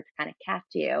there to kind of catch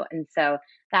you. And so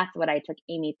that's what I took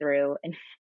Amy through. And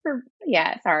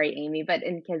sorry, Amy, but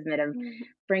in Kismet, of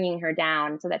bringing her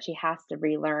down so that she has to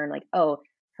relearn like, oh,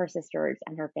 her sisters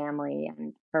and her family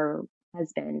and her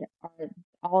husband are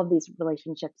all of these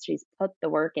relationships she's put the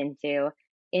work into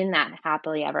in that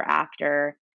happily ever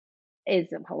after, is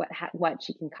what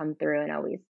she can come through and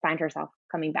always find herself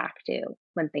coming back to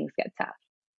when things get tough.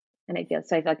 And I feel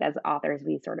like as authors,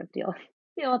 we sort of deal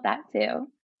with that too.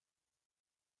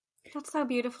 That's so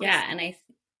beautiful. Yeah. And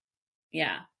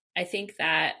I think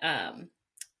that,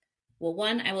 well,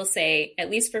 one, I will say, at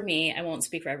least for me, I won't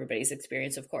speak for everybody's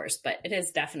experience, of course, but it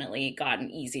has definitely gotten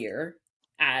easier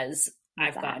as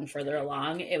I've gotten further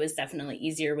along. It was definitely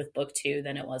easier with book 2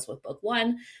 than it was with book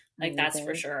 1. Like that's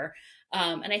for sure.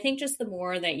 And I think just the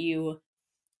more that you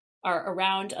are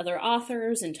around other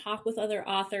authors and talk with other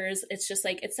authors, it's just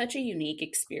like, it's such a unique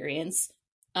experience,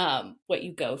 what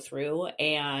you go through.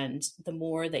 And the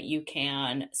more that you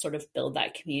can sort of build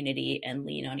that community and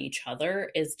lean on each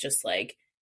other is just like,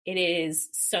 it is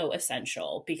so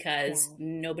essential, because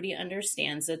nobody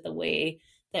understands it the way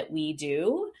that we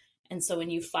do. And so when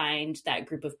you find that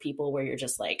group of people where you're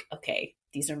just like, okay,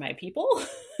 these are my people,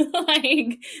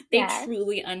 like they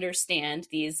truly understand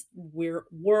these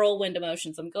whirlwind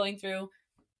emotions I'm going through,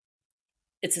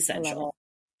 it's essential.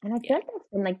 And I feel like that's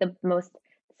been like the most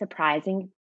surprising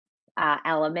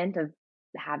element of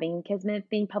having Kismet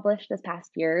being published this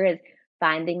past year, is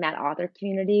finding that author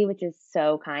community, which is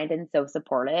so kind and so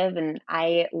supportive. And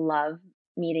I love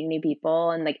meeting new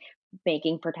people and like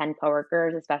making pretend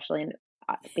coworkers, especially in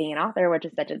being an author, which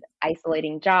is such an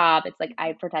isolating job. It's like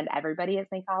I pretend everybody is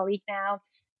my colleague now,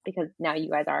 because now you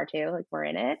guys are too, like we're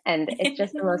in it, and it's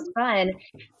just the most fun.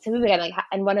 So again, like,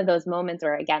 and one of those moments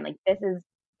where again, like this is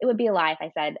it would be a lie if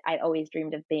I said I'd always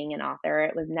dreamed of being an author.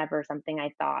 It was never something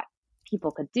I thought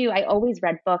people could do. I always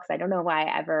read books. I don't know why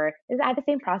I had the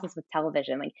same process with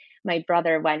television. Like my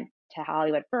brother went to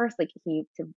Hollywood first, like he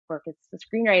to work as a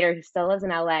screenwriter. He still lives in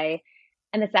LA.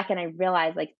 And the second I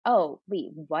realized, like, oh,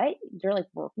 wait, what? You're like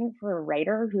working for a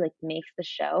writer who like makes the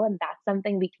show, and that's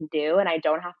something we can do. And I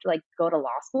don't have to like go to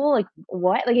law school. Like,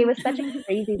 what? Like, it was such a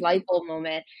crazy light bulb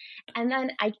moment. And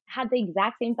then I had the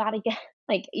exact same thought again,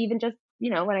 like, even just,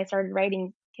 when I started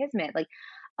writing Kismet, like,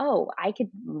 oh, I could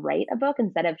write a book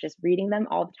instead of just reading them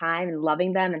all the time and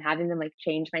loving them and having them like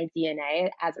change my DNA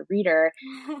as a reader.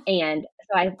 And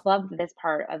so I loved this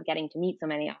part of getting to meet so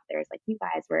many authors like you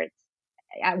guys, where it's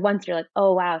at once you're like,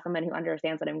 oh wow, someone who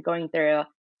understands what I'm going through.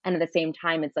 And at the same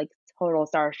time, it's like total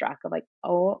starstruck of like,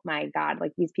 oh my God,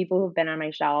 like these people who've been on my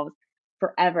shelves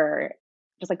forever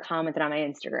just like commented on my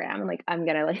Instagram. And like, I'm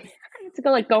gonna like to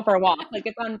go for a walk. Like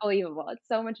it's unbelievable. It's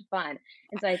so much fun.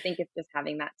 And so I think it's just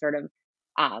having that sort of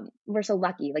we're so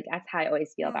lucky. Like that's how I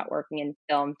always feel about working in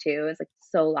film too. Is like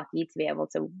so lucky to be able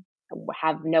to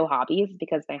have no hobbies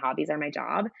because my hobbies are my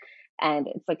job. And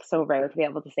it's like so rare to be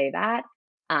able to say that.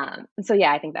 So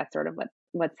yeah, I think that's sort of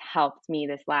what's helped me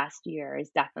this last year is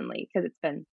definitely because it's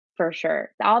been for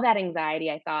sure all that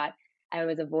anxiety I thought I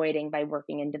was avoiding by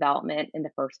working in development in the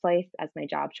first place as my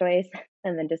job choice,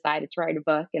 and then decided to write a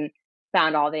book and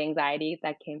found all the anxiety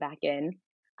that came back in.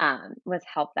 Was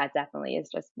help that definitely is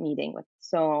just meeting with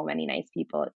so many nice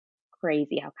people. It's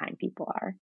crazy how kind people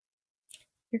are.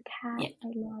 Your cat, Yeah.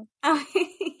 I love. Oh,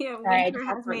 yeah, Sorry, I Winter just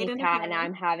has had made Courtney's an cat, and now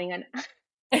appearance. I'm having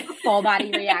a full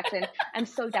body reaction. I'm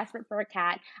so desperate for a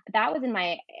cat. That was in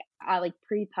my like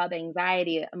pre-pub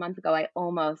anxiety a month ago. I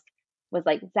almost was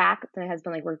like, Zach, my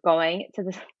husband, like we're going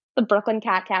to the Brooklyn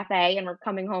Cat Cafe and we're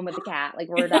coming home with the cat. Like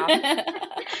we're adopting.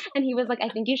 And he was like, I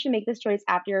think you should make this choice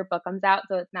after your book comes out,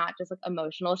 so it's not just like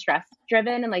emotional stress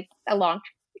driven and like a long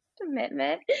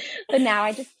commitment. But now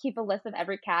I just keep a list of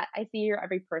every cat I see or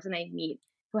every person I meet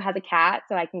who has a cat,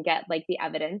 so I can get like the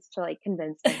evidence to like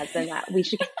convince my husband that we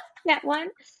should get one.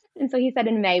 And so he said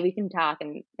in May we can talk,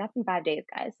 and that's in 5 days,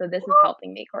 guys. So this is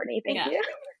helping me, Courtney. Thank Yeah, you.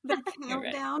 The you're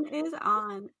right. countdown is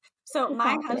on. So It's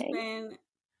my happening. husband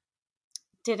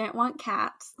didn't want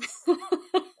cats,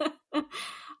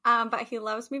 but he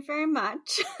loves me very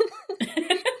much.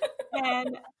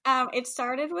 And it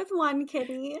started with one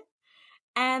kitty,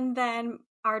 and then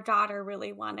our daughter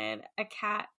really wanted a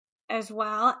cat as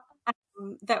well,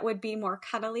 that would be more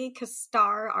cuddly because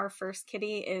Star, our first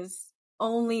kitty,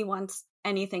 only wants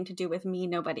anything to do with me,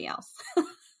 nobody else.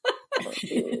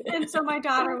 And so my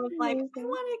daughter was like, I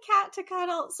want a cat to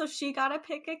cuddle. So she got to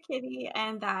pick a kitty,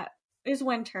 and that is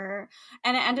Winter.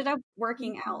 And it ended up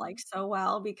working out like so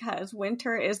well because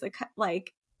Winter is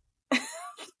like,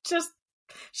 just,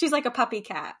 she's like a puppy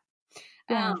cat.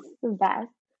 Yes, the best.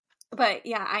 But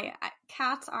yeah,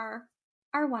 cats are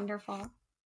wonderful,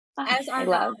 as I are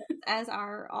love. dogs, as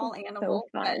are all So animals.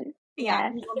 But fun. yeah,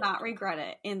 Yes. you will not regret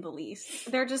it in the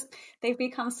least. They've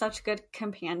become such good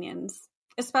companions,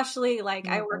 especially like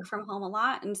I work from home a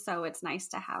lot, and so it's nice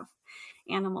to have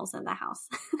animals in the house.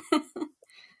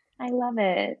 I love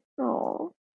it.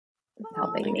 Oh, it's Oh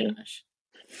helping my me. gosh.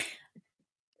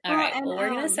 All right. And Well, we're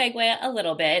going to segue a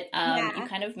little bit. yeah. You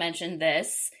kind of mentioned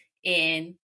this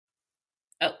in.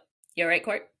 Oh, you're right,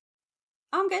 Court.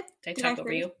 I'm good. Did I talk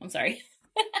over you? I'm sorry.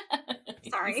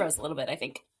 Sorry. You froze a little bit, I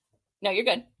think. No, you're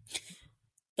good.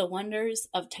 The wonders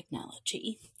of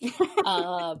technology.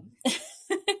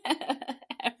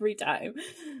 Every time.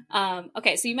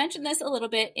 Okay, so you mentioned this a little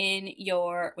bit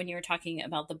when you were talking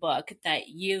about the book, that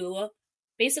you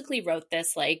basically wrote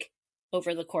this like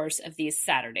over the course of these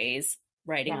Saturdays,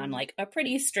 writing on like a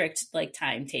pretty strict like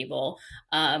timetable,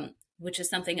 which is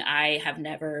something I have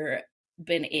never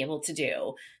been able to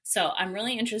do. So I'm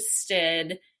really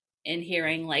interested in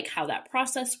hearing like how that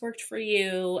process worked for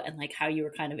you and like how you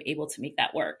were kind of able to make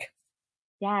that work.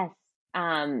 Yes.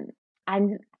 I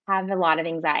have a lot of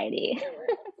anxiety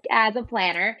as a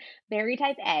planner, very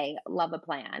type A, love a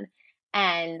plan.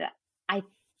 And I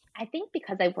I think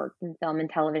because I worked in film and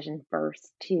television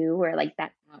first too, where like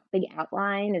that big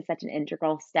outline is such an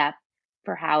integral step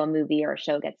for how a movie or a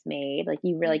show gets made. Like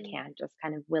you really can't just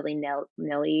kind of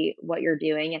willy-nilly what you're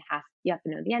doing. You have to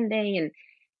know the ending, and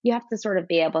you have to sort of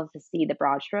be able to see the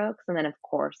broad strokes, and then of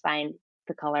course find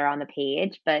the color on the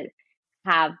page, but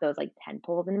have those like tent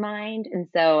poles in mind. And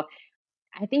so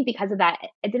I think because of that,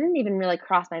 it didn't even really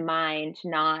cross my mind to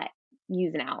not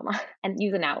use an outline and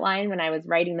use an outline when I was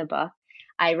writing the book.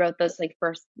 I wrote those like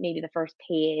maybe the first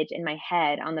page in my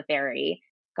head on the ferry,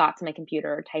 got to my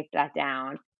computer, typed that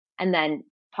down, and then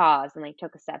paused and like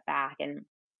took a step back. And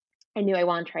I knew I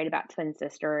wanted to write about twin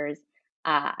sisters.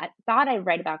 I thought I'd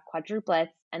write about quadruplets,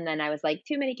 and then I was like,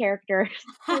 too many characters.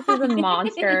 This is a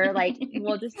monster. Like,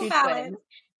 we'll just do Valid. twins.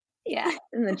 Yeah,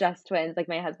 and the just twins. Like,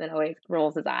 my husband always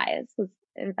rolls his eyes.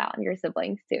 And Fallon, your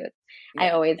siblings too. I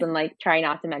Yeah. always am like, try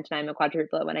not to mention I'm a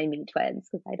quadruplet when I meet twins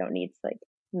because I don't need to like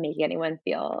make anyone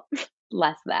feel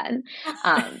less than.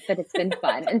 But it's been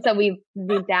fun, and so we've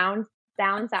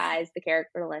downsized the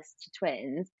character list to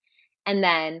twins, and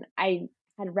then I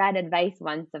had read advice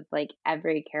once of like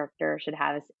every character should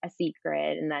have a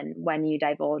secret, and then when you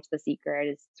divulge the secret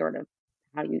is sort of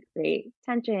how you create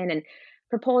tension and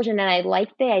propulsion. And I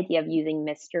liked the idea of using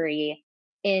mystery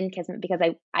in Kismet because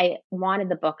I wanted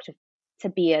the book to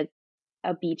be a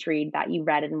beach read that you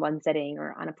read in one sitting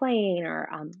or on a plane or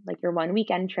like your one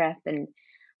weekend trip. And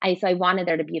I wanted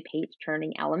there to be a page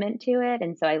turning element to it.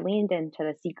 And so I leaned into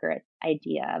the secret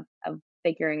idea of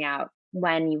figuring out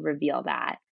when you reveal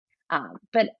that.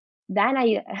 But then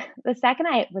the second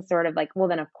I was sort of like, well,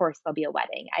 then of course there'll be a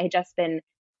wedding. I had just been,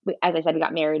 as I said, we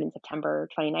got married in September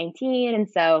 2019. And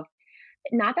so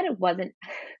not that it wasn't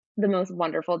the most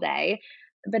wonderful day,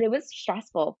 but it was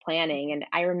stressful planning. And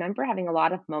I remember having a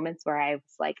lot of moments where I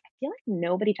was like, I feel like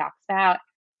nobody talks about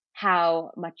how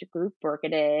much group work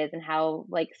it is and how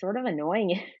like sort of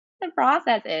annoying the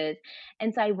process is.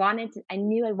 And so I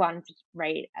knew I wanted to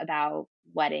write about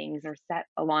weddings or set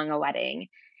along a wedding.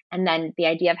 And then the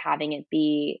idea of having it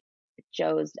be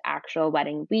Joe's actual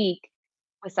wedding week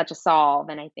was such a solve.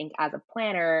 And I think as a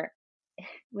planner,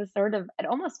 was sort of, it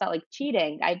almost felt like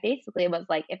cheating. I basically was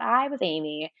like, if I was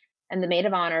Amy and the maid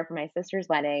of honor for my sister's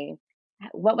wedding,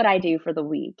 what would I do for the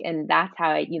week? And that's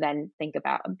how you then think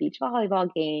about a beach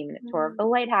volleyball game and a tour of the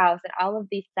lighthouse and all of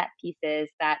these set pieces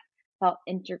that felt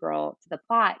integral to the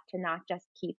plot to not just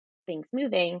keep things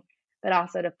moving, but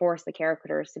also to force the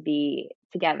characters to be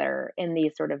together in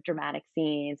these sort of dramatic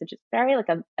scenes, which is very like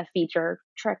a feature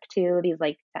trick too. These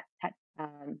like set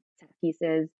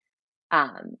pieces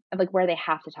of like where they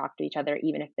have to talk to each other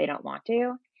even if they don't want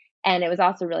to. And it was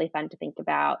also really fun to think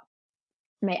about.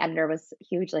 My editor was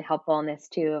hugely helpful in this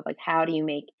too, of like how do you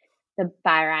make the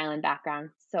Fire Island background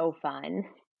so fun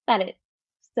that it's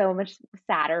so much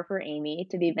sadder for Amy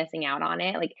to be missing out on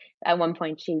it. Like at one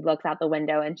point she looks out the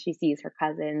window and she sees her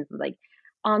cousins like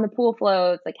on the pool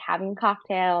floats, like having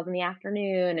cocktails in the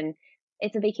afternoon, and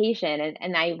it's a vacation.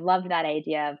 And I loved that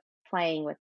idea of playing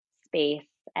with space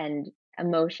and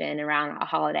emotion around a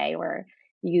holiday where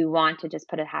you want to just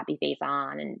put a happy face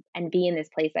on and be in this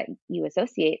place that you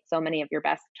associate so many of your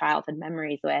best childhood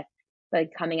memories with, but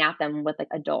coming at them with like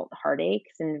adult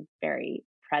heartaches and very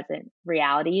present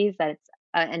realities that it's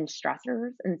and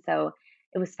stressors. And so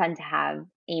it was fun to have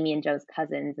Amy and Joe's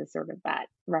cousins as sort of that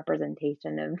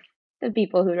representation of the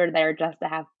people who are there just to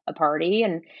have a party,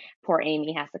 and poor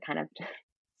Amy has to kind of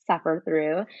suffer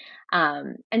through.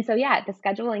 And so yeah, the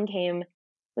scheduling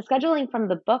from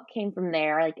the book came from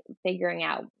there, like figuring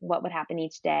out what would happen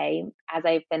each day. As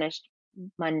I finished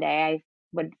Monday, I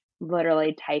would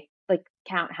literally type, like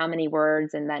count how many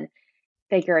words and then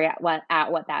figure out what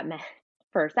that meant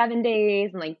for 7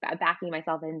 days, and like backing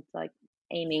myself into like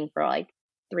aiming for like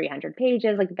 300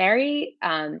 pages, like very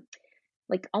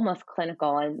like almost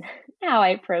clinical and how I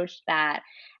approached that.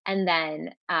 And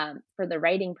then for the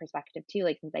writing perspective too,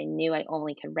 like since I knew I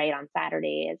only could write on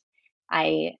Saturdays,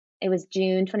 it was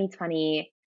June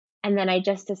 2020. And then I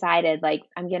just decided like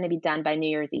I'm gonna be done by New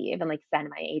Year's Eve and like send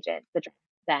my agent the draft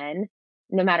then,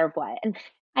 no matter what. And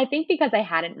I think because I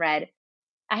hadn't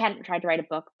tried to write a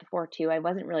book before too. I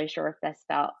wasn't really sure if this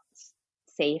felt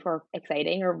safe or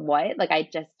exciting or what. Like I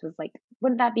just was like,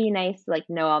 wouldn't that be nice to like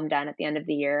know I'm done at the end of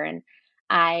the year? And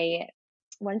I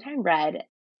one time read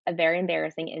a very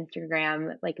embarrassing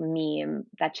Instagram like meme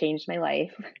that changed my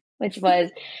life, which was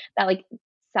that like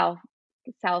self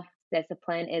self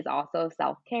discipline is also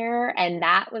self care, and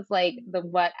that was like the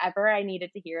whatever I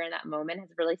needed to hear in that moment has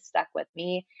really stuck with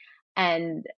me.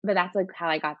 And but that's like how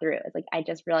I got through it. It's like I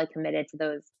just really committed to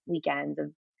those weekends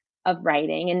of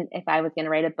writing, and if I was going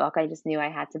to write a book, I just knew I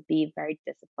had to be very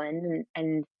disciplined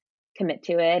and commit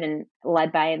to it, and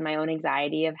led by my own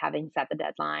anxiety of having set the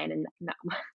deadline and not,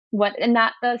 and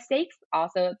that the stakes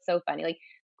also, it's so funny, like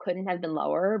couldn't have been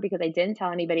lower because I didn't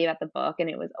tell anybody about the book, and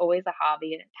it was always a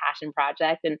hobby and a passion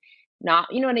project, and not,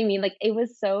 you know what I mean, like it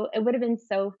would have been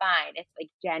so fine if like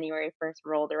January 1st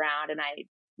rolled around and I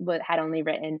had only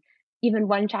written even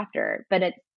one chapter,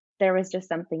 but there was just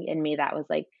something in me that was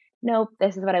like, nope,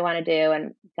 this is what I want to do,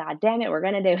 and god damn it, we're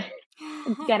gonna do it.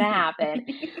 It's gonna happen.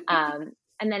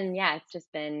 And then yeah, it's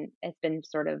been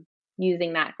sort of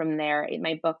using that from there.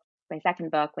 My second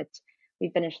book, which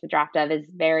we finished the draft of, is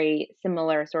very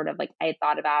similar, sort of like I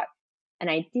thought about an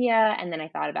idea, and then I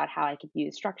thought about how I could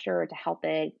use structure to help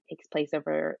it. It takes place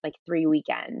over like 3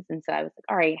 weekends. And so I was like,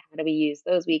 all right, how do we use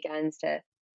those weekends to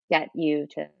get you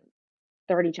to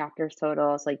 30 chapters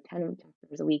total? So like 10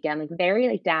 chapters a weekend, like very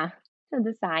like down to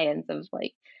the science of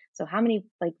like, so how many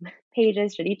like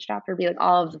pages should each chapter be, like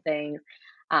all of the things,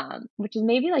 which is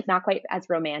maybe like not quite as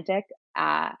romantic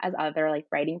as other like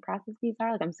writing processes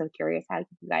are. Like I'm so curious how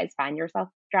you guys find yourself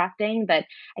drafting, but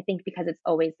I think because it's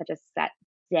always such a set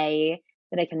day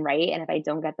that I can write, and if I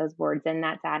don't get those words in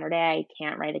that Saturday, I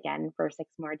can't write again for 6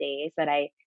 more days. That I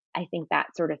think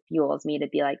that sort of fuels me to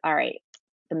be like, all right,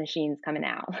 the machine's coming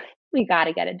out. We got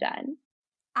to get it done.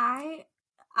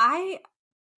 I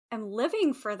am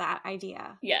living for that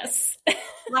idea. Yes.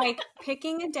 Like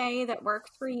picking a day that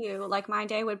works for you. Like my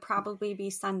day would probably be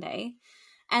Sunday.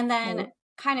 And then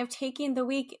kind of taking the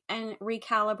week and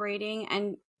recalibrating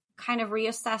and kind of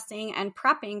reassessing and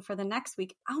prepping for the next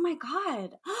week. Oh my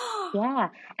God. Yeah.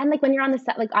 And like when you're on the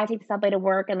set, like I take the subway to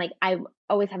work, and like I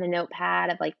always have a notepad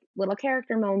of like little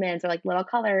character moments or like little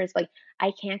colors. Like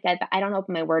I don't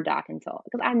open my Word doc until,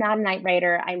 because I'm not a night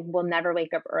writer. I will never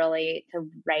wake up early to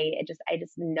write. I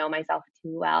just know myself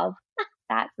too well.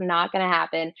 That's not going to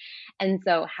happen. And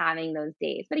so having those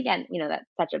days, but again, that's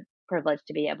such a privilege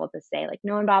to be able to say like,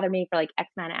 no one bothered me for like X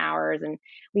amount of hours. And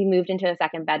we moved into a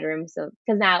second bedroom. So,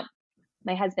 because now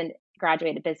my husband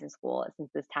graduated business school since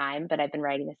this time, but I've been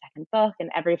writing a second book, and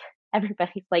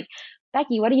everybody's like,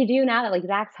 Becky, what do you do now that like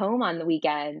Zach's home on the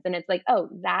weekends? And it's like, oh,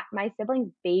 Zach, my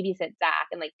siblings babysit Zach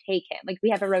and like take him. Like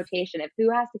we have a rotation of who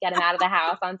has to get him out of the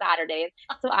house on Saturdays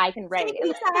so I can write.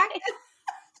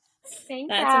 Thanks,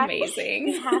 That's Zach. amazing.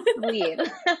 He has to leave.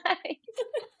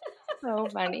 So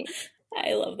funny.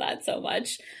 I love that so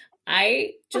much.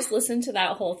 I just listened to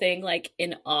that whole thing like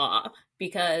in awe,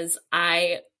 because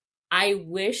I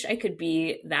wish I could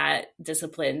be that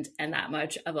disciplined and that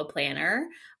much of a planner.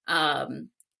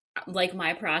 Like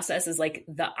my process is like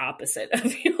the opposite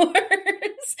of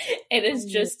yours. It is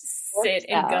just sit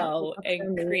and go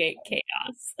and create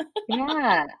chaos.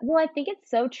 Yeah. Well, I think it's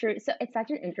so true. So it's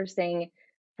such an interesting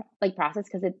like process,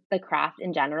 because it's the craft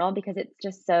in general, because it's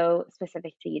just so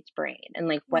specific to each brain, and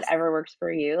like whatever works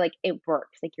for you, like it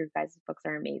works. Like your guys' books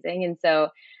are amazing. And so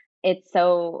it's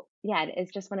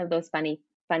just one of those funny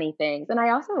things. And I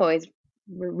also always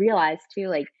realized too,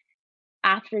 like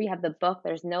after you have the book,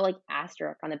 there's no like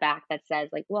asterisk on the back that says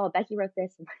like, well, Becky wrote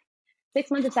this in, like,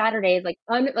 6 months of Saturdays, like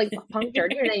like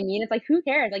punctured. You know what I mean? It's like, who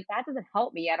cares? Like that doesn't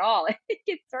help me at all.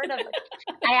 It's sort of like,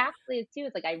 I actually too,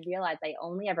 it's like I realized I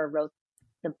only ever wrote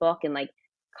the book in like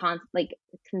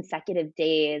consecutive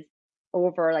days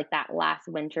over like that last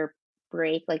winter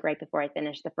break, like right before I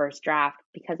finished the first draft,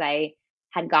 because I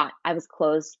was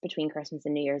closed between Christmas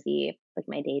and New Year's Eve, like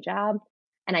my day job,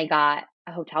 and I got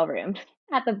a hotel room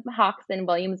at the Hawks in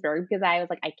Williamsburg, because I was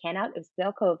like, I cannot. It was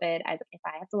still COVID. If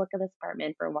I have to look at this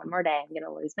apartment for one more day, I'm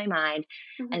gonna lose my mind.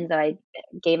 Mm-hmm. And so I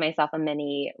gave myself a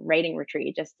mini writing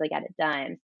retreat just to get it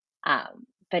done.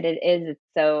 But it's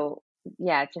so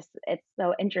it's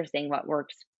so interesting what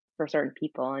works for certain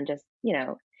people, and just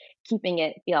keeping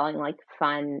it feeling like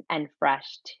fun and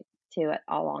fresh to it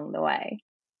along the way.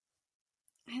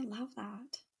 I love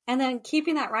that. And then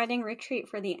keeping that writing retreat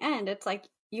for the end, it's like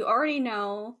you already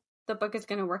know the book is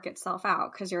going to work itself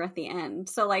out because you're at the end.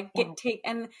 So like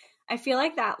and I feel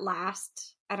like that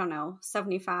last, I don't know,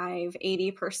 75,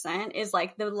 80% is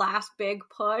like the last big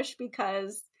push,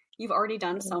 because you've already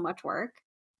done so much work.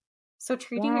 So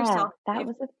treating yourself,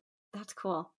 that's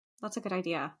cool. That's a good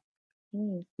idea.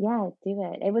 Yeah,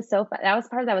 do it. It was so fun. That was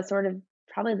part that was sort of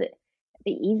probably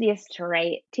the easiest to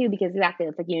write too, because exactly,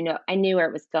 it's like, I knew where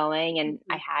it was going, and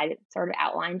I had sort of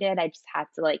outlined it. I just had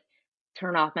to like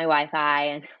turn off my Wi-Fi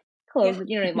and close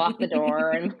it, lock the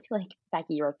door, and like,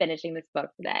 Becky, you were finishing this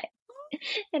book today.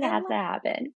 It has to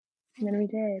happen. And then we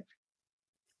did.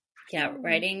 Yeah,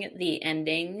 writing the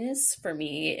endings for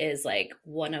me is like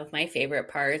one of my favorite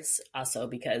parts, also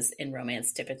because in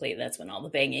romance typically that's when all the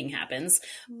banging happens,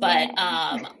 but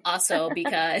also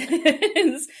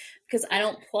because I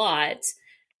don't plot.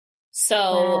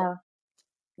 So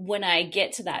when I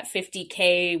get to that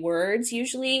 50K words,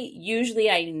 usually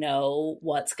I know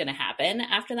what's going to happen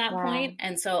after that point.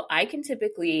 And so I can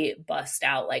typically bust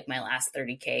out like my last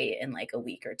 30K in like a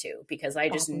week or two, because I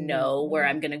just know where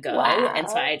I'm going to go. And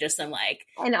so I just am like,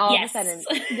 and all of a sudden,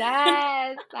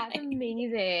 yes, that's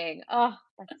amazing. Oh,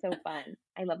 that's so fun.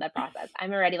 I love that process.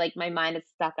 I'm already like, my mind is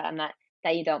stuck on that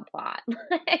you don't plot.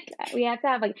 We have to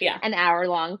have like an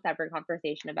hour-long separate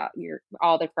conversation about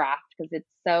all the craft, because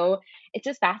it's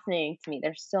just fascinating to me.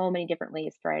 There's so many different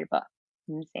ways to write a book.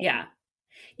 Insane.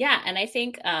 Yeah. And I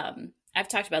think I've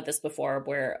talked about this before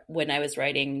where when I was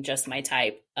writing Just My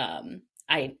Type,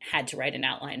 I had to write an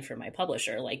outline for my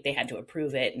publisher. Like they had to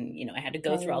approve it. And, I had to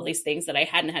go through all Right. these things that I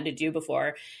hadn't had to do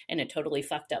before. And it totally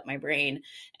fucked up my brain.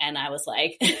 And I was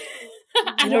like,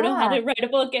 I don't know how Yeah. to write a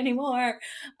book anymore.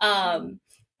 Mhm.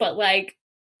 But like,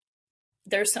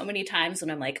 there's so many times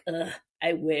when I'm like, ugh,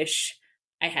 I wish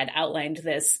I had outlined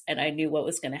this and I knew what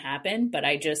was going to happen, but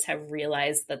I just have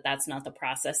realized that that's not the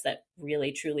process that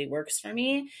really truly works for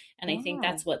me. And I think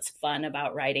Yeah. that's what's fun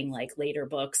about writing like later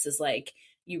books is like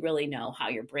you really know how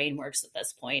your brain works at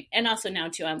this point. And also now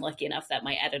too, I'm lucky enough that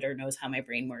my editor knows how my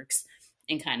brain works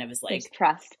and kind of is There's like,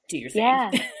 trust. do your thing.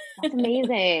 Yeah. That's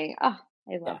amazing. Oh,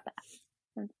 I Yeah. love that.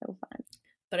 That's so fun.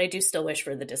 But I do still wish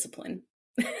for the discipline.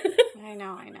 I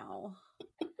know.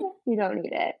 You don't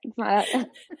need it. It's not.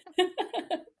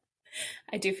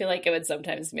 I do feel like it would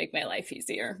sometimes make my life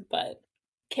easier, but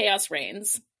chaos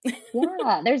reigns.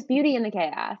 Yeah, there's beauty in the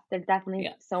chaos. There's definitely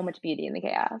Yeah. so much beauty in the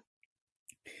chaos.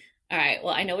 All right.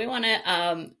 Well, I know we want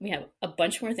to, we have a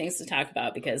bunch more things to talk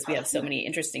about because we have so many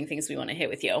interesting things we want to hit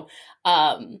with you.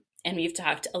 And we've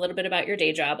talked a little bit about your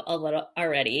day job a little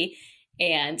already.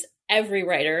 And every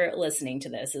writer listening to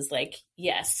this is like,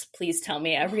 yes, please tell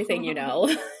me everything you know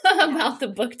about the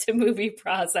book to movie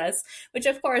process, which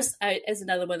of course is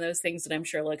another one of those things that I'm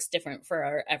sure looks different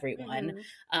for everyone.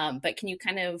 But can you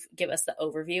kind of give us the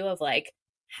overview of like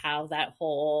how that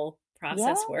whole Yeah.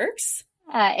 process works?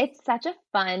 It's such a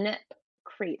fun,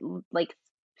 like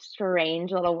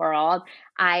strange little world.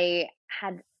 I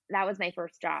had that was my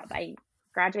first job. I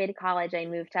graduated college, I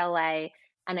moved to LA,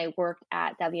 and I worked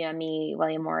at WME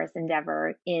William Morris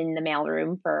Endeavor in the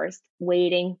mailroom first,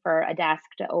 waiting for a desk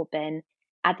to open.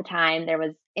 At the time, there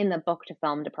was in the book to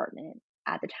film department.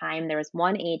 At the time, there was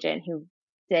one agent who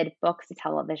did books to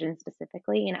television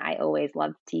specifically, and I always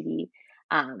loved TV.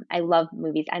 I love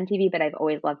movies and TV, but I've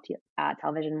always loved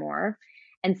television more.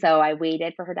 And so I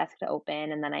waited for her desk to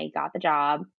open and then I got the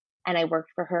job and I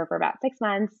worked for her for about 6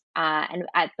 months. And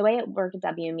the way it worked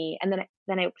at WME, and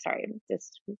sorry,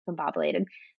 just combobulated.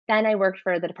 Then I worked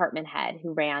for the department head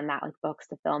who ran that like books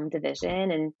to film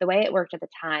division. And the way it worked at the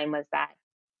time was that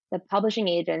the publishing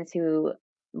agents who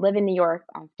live in New York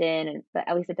often, and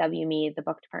at least at WME, the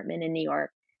book department in New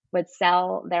York, would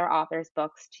sell their authors'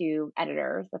 books to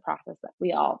editors, the process that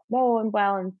we all know and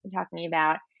well and been talking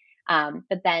about.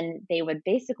 But then they would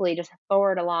basically just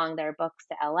forward along their books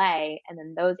to LA, and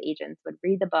then those agents would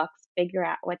read the books, figure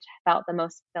out which felt the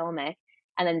most filmic,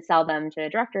 and then sell them to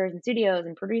directors and studios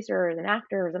and producers and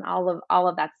actors and all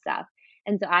of that stuff.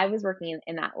 And so I was working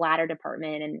in that latter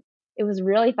department, and it was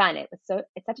really fun. It's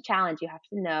such a challenge. You have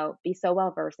to be so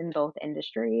well versed in both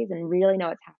industries and really know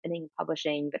what's happening in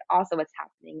publishing, but also what's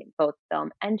happening in both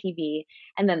film and TV.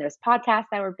 And then there's podcasts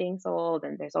that were being sold,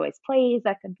 and there's always plays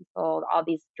that could be sold, all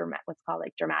these what's called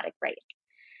like dramatic rights.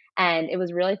 And it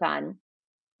was really fun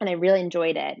and I really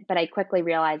enjoyed it. But I quickly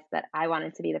realized that I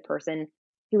wanted to be the person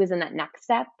who was in that next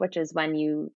step, which is when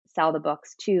you sell the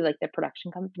books to like the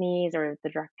production companies or the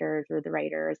directors or the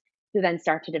writers who then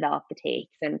start to develop the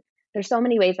takes. And there's so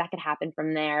many ways that could happen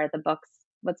from there.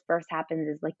 What first happens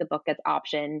is like the book gets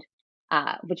optioned,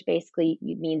 which basically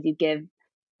means you give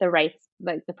the rights,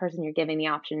 like the person you're giving the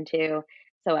option to.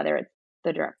 So whether it's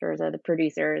the directors or the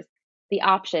producers, the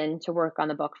option to work on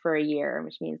the book for a year,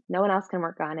 which means no one else can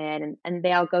work on it. And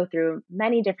they'll go through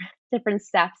many different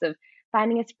steps of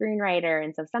finding a screenwriter.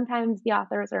 And so sometimes the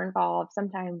authors are involved,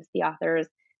 sometimes the authors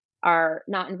are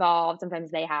not involved,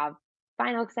 sometimes they have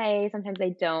final say, sometimes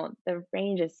they don't. The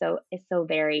range is so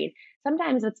varied.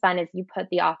 Sometimes what's fun is you put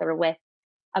the author with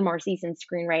a more seasoned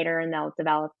screenwriter and they'll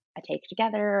develop a take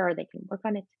together or they can work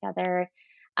on it together.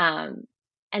 Um,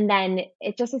 and then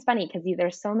it just is funny because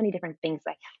there's so many different things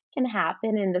that can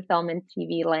happen in the film and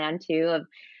TV land too. Of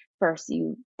first,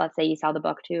 let's say you sell the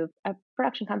book to a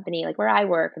production company like where I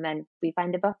work, and then we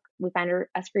find a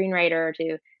screenwriter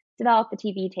to develop the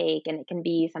TV take, and it can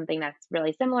be something that's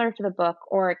really similar to the book,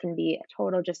 or it can be a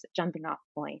total just jumping off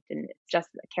point, and it's just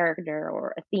a character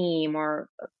or a theme or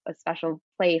a special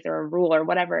place or a rule or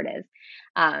whatever it is.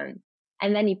 Um,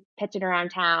 and then you pitch it around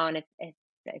town if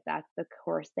that's the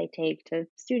course they take to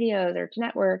studios or to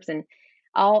networks and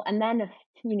then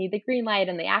you need the green light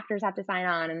and the actors have to sign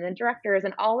on and the directors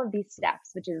and all of these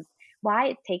steps, which is why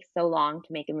it takes so long to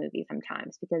make a movie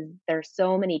sometimes because there's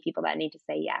so many people that need to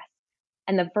say yes.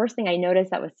 And the first thing I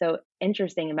noticed that was so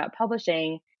interesting about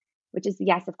publishing, which is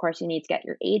yes, of course, you need to get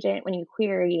your agent when you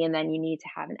query, and then you need to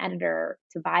have an editor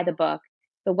to buy the book.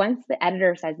 But once the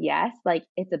editor says yes, like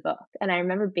it's a book. And I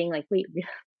remember being like, wait,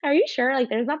 are you sure? Like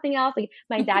there's nothing else? Like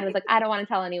my dad was like, I don't want to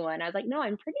tell anyone. I was like, no,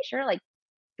 I'm pretty sure like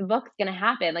the book's gonna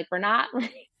happen. Like we're not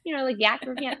like like the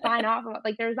actor can't sign off.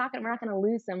 Like we're not going to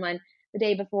lose someone the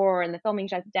day before and the filming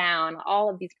shuts down. All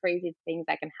of these crazy things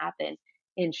that can happen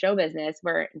in show business,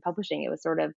 where in publishing, it was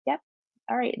sort of, yep,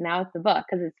 all right, now it's the book,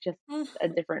 because it's just a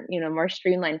different, more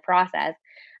streamlined process.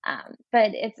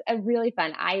 But it's a really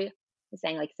fun. I was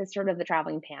saying, like, Sister of the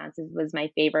Traveling Pants was my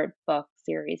favorite book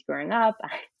series growing up.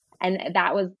 And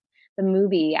that was the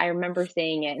movie. I remember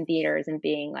seeing it in theaters and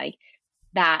being like,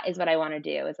 that is what I want to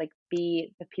do, is like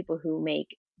be the people who make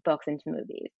books into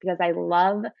movies, because I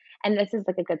love, and this is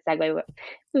like a good segue.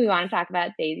 We want to talk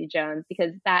about Daisy Jones,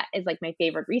 because that is like my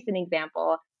favorite recent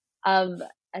example of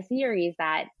a series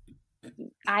that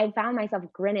I found myself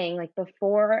grinning like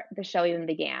before the show even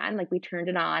began. Like we turned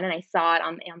it on and I saw it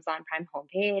on the Amazon Prime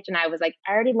homepage and I was like,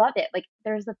 I already love it. Like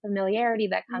there's a familiarity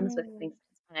that comes with spending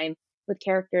time with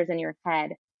characters in your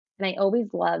head. And I always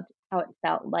loved how it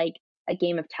felt like a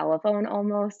game of telephone,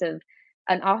 almost, of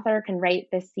an author can write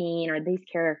this scene or these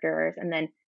characters, and then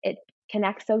it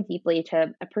connects so deeply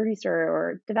to a producer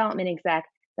or development exec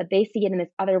that they see it in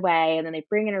this other way, and then they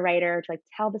bring in a writer to like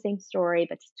tell the same story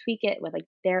but to tweak it with like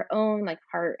their own like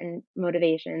heart and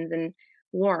motivations and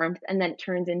warmth, and then it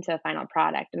turns into a final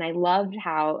product. And I loved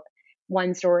how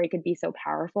one story could be so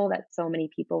powerful that so many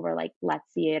people were like,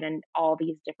 let's see it in all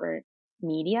these different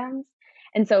mediums.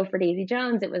 And so for Daisy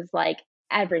Jones, it was like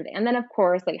everything. And then of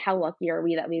course, like how lucky are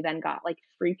we that we then got like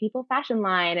Free People fashion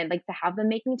line, and like to have them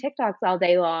making TikToks all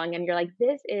day long, and you're like,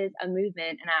 this is a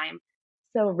movement and I'm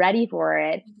so ready for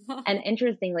it. And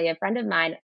interestingly, a friend of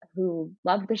mine who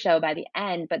loved the show by the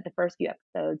end, but the first few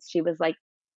episodes, she was like,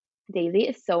 Daisy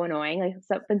is so annoying. Like,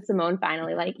 so when Simone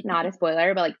finally, like, not a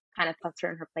spoiler, but like kind of puts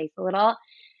her in her place a little.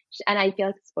 And I feel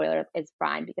like the spoiler is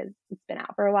fine because it's been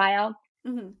out for a while.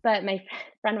 But my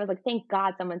friend was like, thank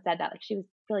God someone said that. Like, she was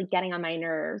really getting on my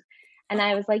nerves. And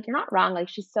I was like, you're not wrong. Like,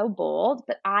 she's so bold.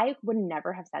 But I would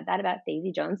never have said that about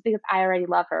Daisy Jones, because I already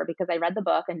love her, because I read the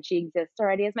book and she exists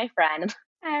already as my friend.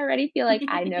 I already feel like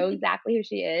I know exactly who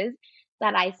she is,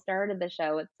 that I started the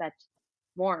show with such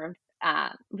warmth,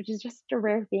 which is just a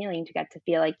rare feeling, to get to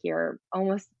feel like you're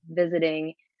almost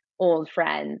visiting old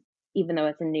friends, even though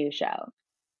it's a new show.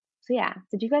 So yeah,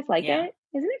 did you guys like it?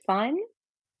 Isn't it fun?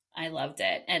 I loved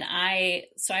it. And I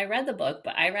read the book,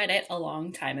 but I read it a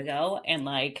long time ago. And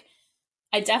like,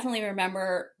 I definitely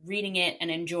remember reading it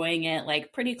and enjoying it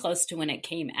like pretty close to when it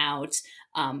came out.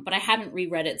 But I hadn't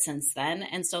reread it since then.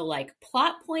 And so like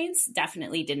plot points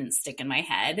definitely didn't stick in my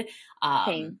head.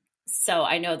 Same. So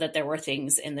I know that there were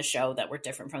things in the show that were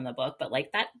different from the book, but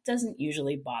like that doesn't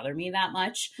usually bother me that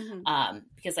much,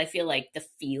 because I feel like the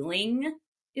feeling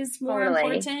is more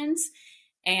important.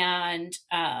 And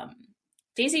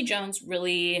Daisy Jones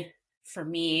really, for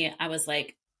me, I was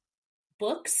like,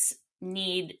 books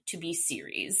need to be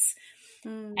series.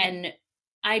 And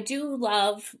I do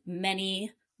love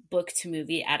many book to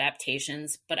movie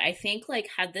adaptations, but I think like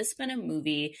had this been a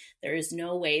movie, there is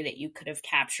no way that you could have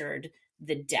captured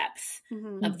the depth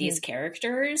of these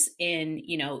characters in,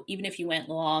 even if you went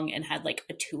long and had like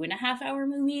a 2.5 hour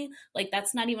movie, like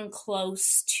that's not even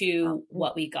close to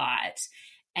what we got.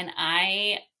 And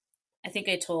I think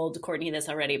I told Courtney this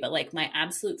already, but like my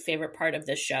absolute favorite part of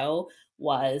the show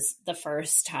was the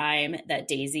first time that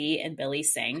Daisy and Billy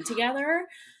sang together.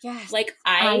 Yes. Like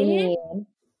I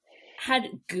had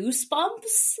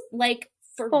goosebumps, like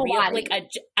for real. Like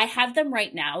I have them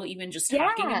right now, even just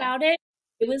talking about it.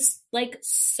 It was like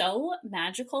so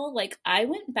magical. Like I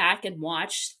went back and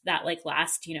watched that like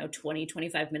last, 20,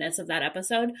 25 minutes of that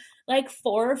episode, like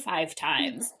 4 or 5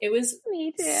 times. It was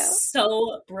Me too.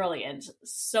 So brilliant.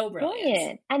 So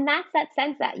brilliant. And that's that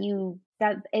sense that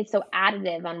it's so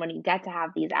additive on when you get to have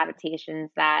these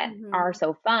adaptations that are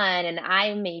so fun. And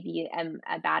I maybe am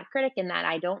a bad critic in that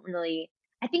I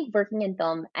think working in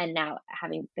film and now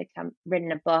having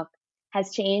written a book has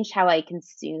changed how I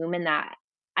consume, and that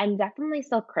I'm definitely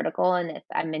still critical and if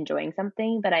I'm enjoying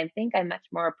something, but I think I'm much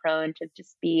more prone to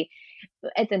just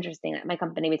it's interesting at my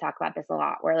company, we talk about this a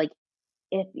lot, where like,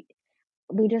 if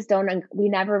we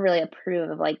never really approve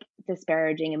of like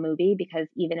disparaging a movie, because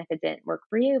even if it didn't work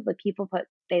for you, but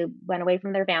they went away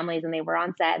from their families and they were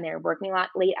on set and they were working a lot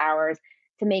late hours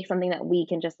to make something that we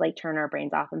can just like turn our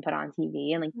brains off and put on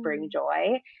TV and like bring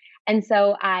joy. And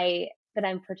so but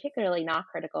I'm particularly not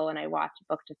critical when I watch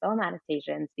book to film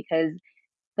adaptations, because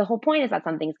the whole point is that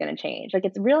something's going to change. Like,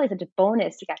 it's really such a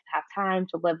bonus to get to have time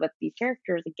to live with these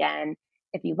characters again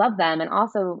if you love them, and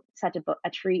also such a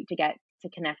treat to get to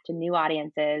connect to new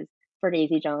audiences for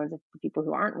Daisy Jones, for people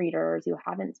who aren't readers, who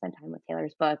haven't spent time with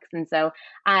Taylor's books. And so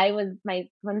my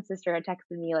one sister had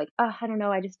texted me like, oh, I don't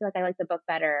know, I just feel like I like the book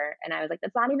better. And I was like,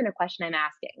 that's not even a question I'm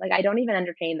asking. Like, I don't even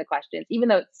entertain the questions, even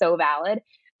though it's so valid.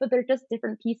 but they're just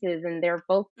different pieces, and they're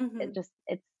both Hmm.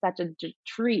 it's such a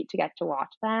treat to get to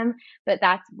watch them. But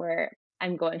that's where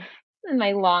I'm going.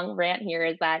 My long rant here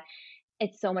is that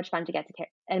it's so much fun to get to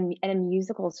and a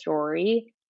musical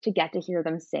story to get to hear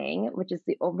them sing, which is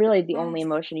really the only Yes.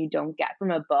 emotion you don't get from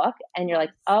a book. And you're like,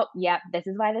 Yes. oh, yeah, this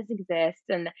is why this exists.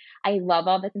 And I love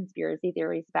all the conspiracy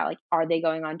theories about like, are they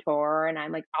going on tour? And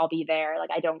I'm like, I'll be there. Like,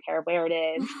 I don't care where it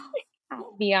is.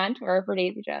 I'll be on tour for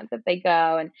Daisy Jones if they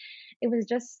go. And it was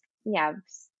just, yeah,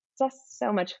 just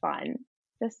so much fun.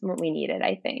 Just what we needed,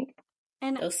 I think.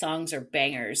 And Those songs are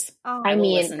bangers. I I oh, will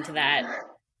mean, listen to that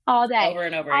all day. over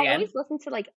and over I always again. listen to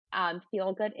like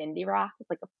feel good indie rock. It's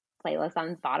like a playlist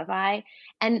on Spotify,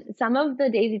 and some of the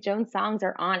Daisy Jones songs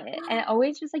are on it, and it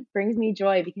always just like brings me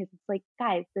joy because it's like,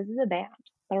 guys, this is a band.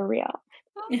 They're real.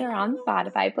 They're on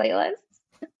Spotify playlists.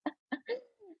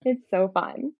 It's so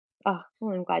fun. Oh,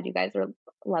 well, I'm glad you guys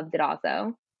loved it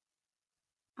also.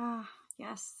 ah,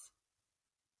 yes.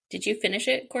 Did you finish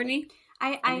it, Courtney?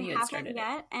 I know I you had haven't started it.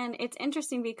 yet, and it's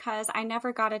interesting because I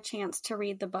never got a chance to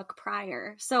read the book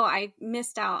prior, so I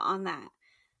missed out on that.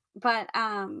 But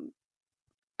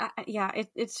yeah,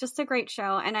 it's just a great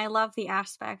show, and I love the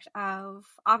aspect of,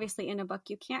 obviously in a book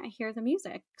you can't hear the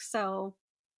music, so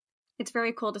it's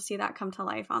very cool to see that come to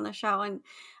life on the show. And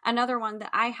another one that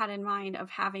I had in mind of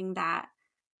having that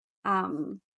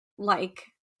like,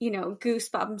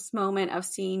 goosebumps moment of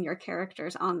seeing your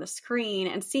characters on the screen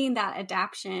and seeing that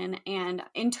adaptation and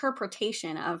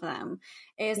interpretation of them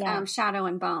is Yeah. Shadow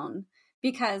and Bone,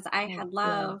 because I Oh, had yeah.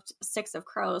 loved Six of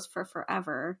Crows for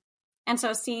forever. And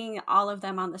so seeing all of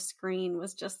them on the screen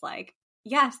was just like,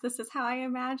 yes, this is how I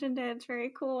imagined it. It's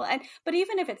very cool. But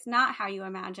even if it's not how you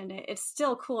imagined it, it's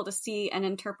still cool to see an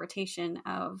interpretation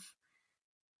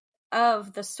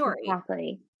of the story.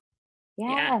 Exactly.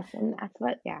 Yeah. Yes, and that's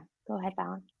what. Yeah. Go ahead,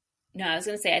 Fallon. No, I was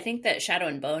going to say, I think that Shadow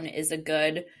and Bone is a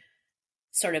good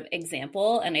sort of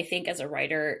example. And I think as a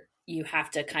writer, you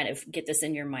have to kind of get this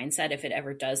in your mindset if it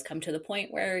ever does come to the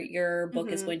point where your book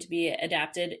is Mm-hmm. going to be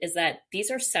adapted, is that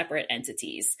these are separate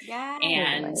entities. Yes.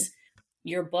 And Totally.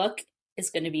 your book is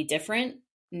going to be different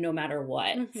no matter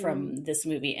what Mm-hmm. from this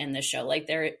movie and this show. Like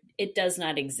it does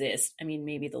not exist. I mean,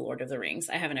 maybe The Lord of the Rings.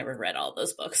 I haven't ever read all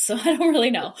those books, so I don't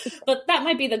really know. But that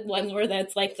might be the one where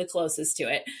that's like the closest to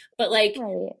it. But like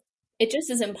Right. it just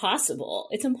is impossible.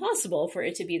 It's impossible for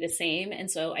it to be the same. And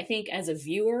so I think as a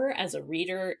viewer, as a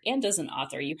reader, and as an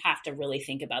author, you have to really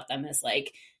think about them as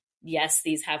like, yes,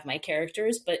 these have my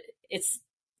characters, but it's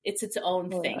its own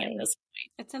thing at Totally. this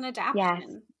point. It's an Yes.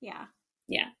 adaptation. Yeah.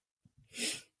 Yeah.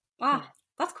 Wow. Yes.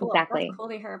 That's cool. That's Exactly. cool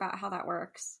to hear about how that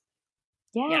works.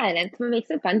 Yeah, Yeah. and it's what makes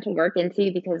it fun to work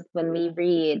into because when we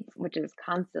read, which is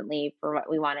constantly for what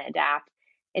we want to adapt,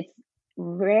 it's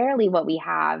rarely what we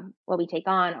take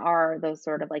on are those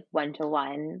sort of like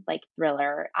one-to-one, like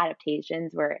thriller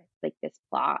adaptations where it's like this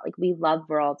plot. Like we love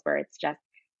worlds where it's just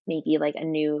maybe like a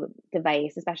new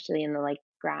device, especially in the like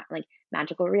like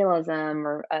magical realism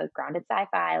or a grounded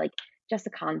sci-fi, like just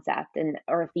a concept and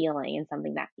or a feeling and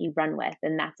something that you run with.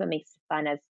 And that's what makes it fun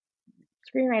as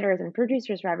screenwriters and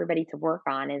producers for everybody to work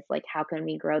on is like how can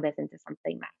we grow this into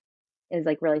something that is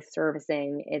like really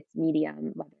servicing its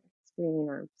medium, whether it's screen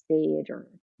or stage or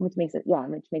which makes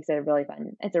it a really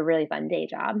fun, it's a really fun day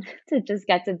job to just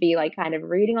get to be like kind of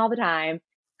reading all the time,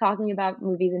 talking about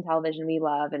movies and television we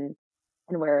love and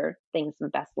where things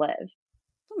would best live.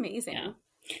 It's Yeah. amazing.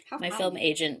 How My fun. film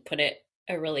agent put it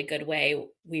a really good way.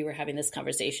 We were having this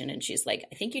conversation and she's like,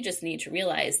 I think you just need to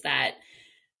realize that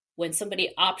when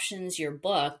somebody options your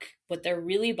book, what they're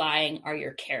really buying are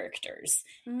your characters.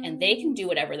 And they can Mm. do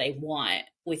whatever they want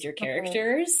with your Okay.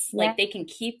 characters. Yeah. Like they can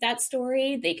keep that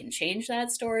story, they can change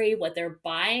that story. What they're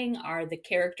buying are the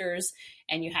characters,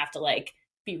 and you have to like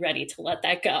be ready to let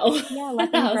that go. Yeah,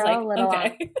 let them I was grow like, a little on.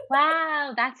 okay.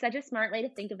 Wow, that's such a smart way to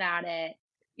think about it.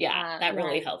 Yeah, that Yeah.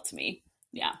 really helped me.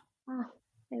 Yeah, Oh,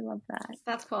 I love that.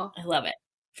 That's cool. I love it.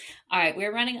 All right,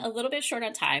 we're running a little bit short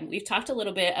on time. We've talked a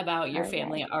little bit about your Okay.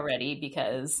 family already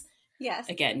because Yes.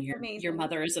 again, It's your amazing.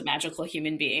 mother is a magical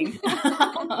human being.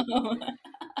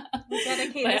 We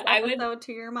dedicate this But I would, episode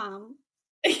to your mom.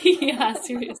 yeah,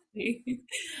 seriously.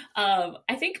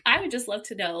 I think I would just love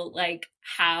to know, like,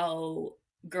 how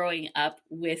growing up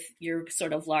with your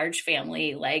sort of large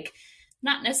family, like,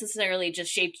 not necessarily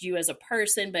just shaped you as a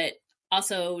person, but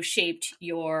also shaped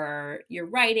your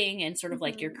writing and sort of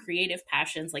like your Mhm. creative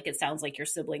passions. Like, it sounds like your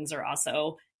siblings are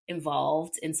also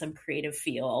involved in some creative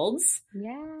fields.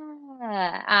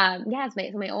 Yeah. Yes,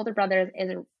 my older brother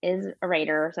is a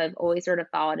writer, so I've always sort of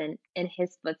followed in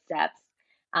his footsteps.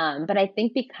 But I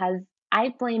think because I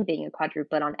blame being a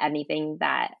quadruplet on anything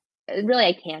that really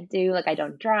I can't do. Like I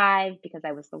don't drive because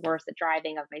I was the worst at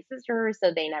driving of my sisters,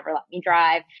 so they never let me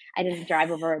drive. I didn't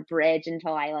drive over a bridge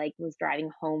until I like was driving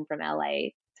home from LA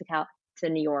to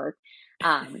New York.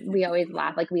 We always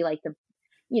laugh, like we like to,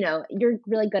 you're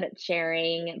really good at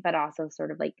sharing, but also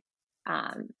sort of like,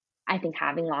 I think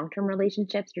having long-term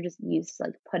relationships, you're just used to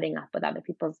like putting up with other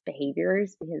people's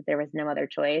behaviors because there was no other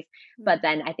choice. But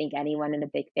then I think anyone in a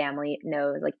big family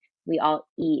knows like we all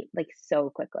eat like so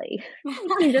quickly.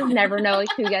 You just never know like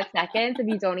who gets seconds if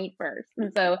you don't eat first.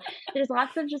 And so there's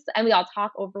lots of and we all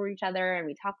talk over each other and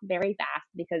we talk very fast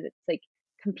because it's like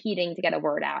competing to get a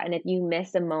word out. And if you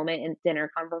miss a moment in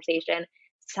dinner conversation,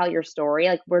 tell your story,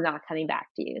 like we're not coming back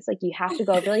to you. It's like you have to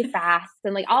go really fast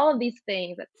and like all of these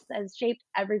things that has shaped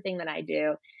everything that I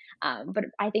do. But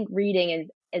I think reading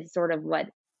is sort of what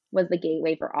was the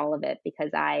gateway for all of it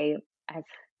because I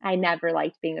never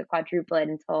liked being a quadruplet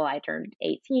until I turned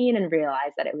 18 and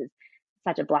realized that it was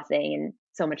such a blessing and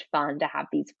so much fun to have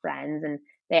these friends. And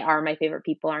they are my favorite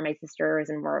people, are my sisters,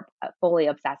 and we're fully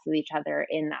obsessed with each other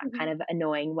in that kind of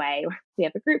annoying way. We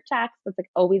have a group text that's like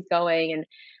always going, and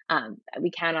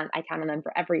I count on them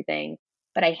for everything.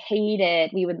 But I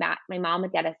hated, my mom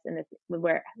would get us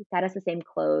get us the same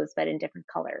clothes, but in different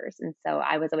colors. And so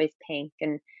I was always pink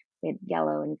and we had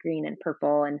yellow and green and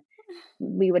purple, and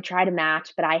we would try to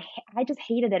match, but I just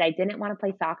hated it. I didn't want to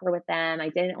play soccer with them. I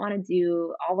didn't want to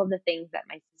do all of the things that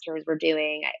my sisters were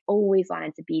doing. I always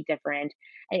wanted to be different.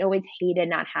 I always hated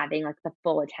not having like the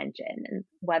full attention and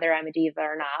whether I'm a diva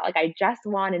or not. Like I just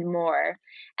wanted more.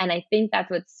 And I think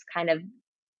that's what's kind of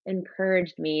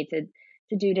encouraged me to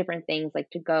do different things, like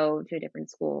to go to a different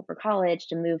school for college,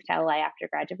 to move to LA after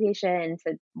graduation,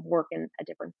 to work in a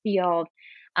different field.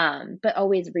 But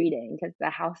always reading because the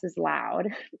house is loud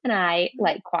and I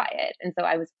like quiet. And so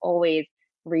I was always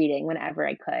reading whenever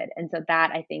I could. And so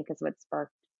that I think is what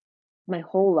sparked my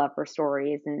whole love for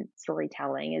stories and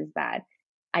storytelling, is that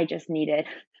I just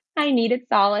I needed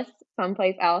solace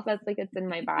someplace else. That's like, it's in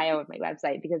my bio of my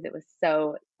website because it was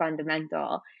so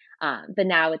fundamental. But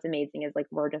now what's amazing is like,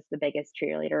 we're just the biggest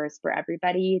cheerleaders for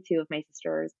everybody. Two of my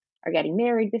sisters are getting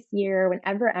married this year.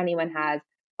 Whenever anyone has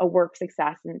a work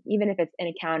success, and even if it's in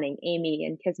accounting, Amy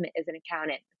and Kismet is an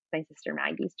accountant, my sister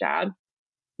Maggie's job.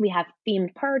 We have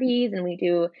themed parties and we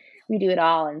do it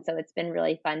all. And so it's been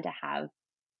really fun to have,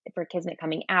 for Kismet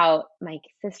coming out,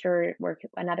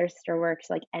 another sister works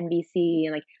like NBC,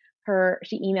 and like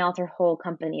she emailed her whole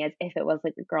company as if it was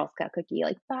like a Girl Scout cookie,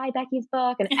 like buy Becky's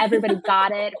book, and everybody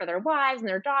got it for their wives and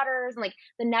their daughters, and like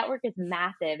the network is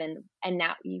massive, and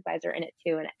now you guys are in it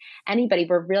too, and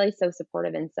we're really so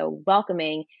supportive and so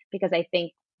welcoming, because I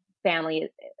think family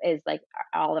is like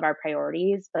all of our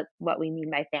priorities, but what we mean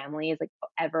by family is like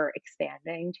ever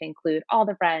expanding to include all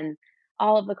the friends,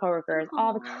 all of the coworkers,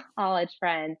 all the college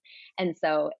friends. And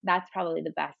so that's probably the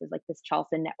best, is like this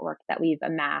Chalsen network that we've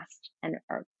amassed and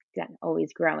are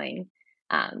always growing,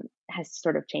 has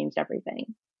sort of changed everything.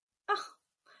 Oh,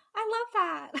 I love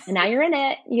that. And now you're in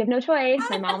it. You have no choice.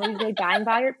 My mom was like,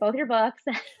 buy both your books.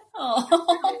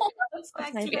 Oh, that's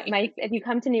nice. If you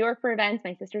come to New York for events,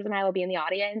 my sisters and I will be in the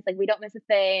audience. Like, we don't miss a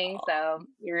thing. So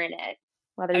you're in it,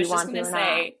 whether you want to or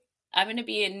not. I'm going to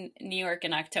be in New York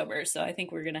in October, so I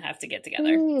think we're going to have to get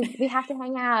together. We have to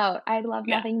hang out. I'd love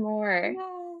nothing more.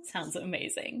 Yes. Sounds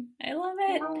amazing. I love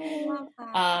it. I love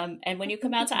that. And when you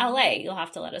come out to LA, you'll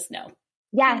have to let us know.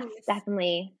 Yes,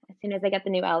 definitely. As soon as I get the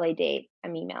new LA date,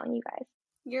 I'm emailing you guys.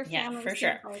 Your family, for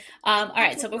sure. All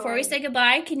right. So before we say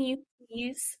goodbye, can you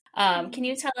please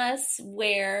tell us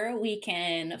where we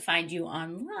can find you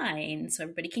online so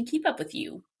everybody can keep up with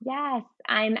you? Yes,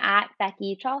 I'm at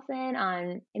Becky Chalsen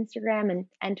on Instagram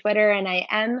and Twitter, and I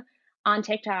am on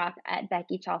TikTok at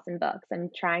Becky Chalsen Books. I'm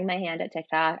trying my hand at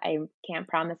TikTok. I can't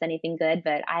promise anything good,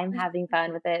 but I'm having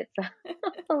fun with it. So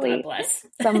hopefully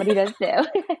somebody does too.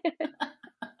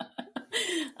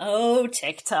 Oh,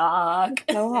 TikTok.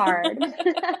 It's so hard.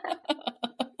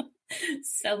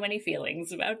 So many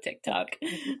feelings about TikTok.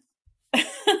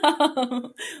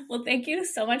 Well, thank you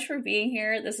so much for being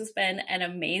here. This has been an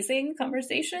amazing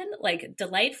conversation, like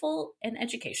delightful and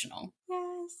educational.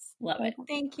 Yes. Love it.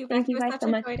 Thank you. Thank you guys so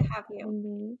much. Joy to have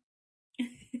you.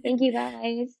 Thank you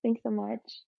guys. Thanks so much.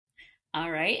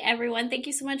 All right, everyone. Thank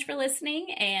you so much for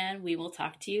listening, and we will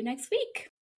talk to you next week.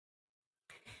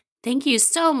 Thank you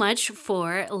so much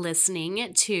for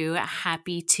listening to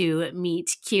Happy to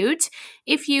Meet Cute.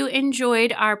 If you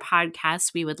enjoyed our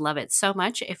podcast, we would love it so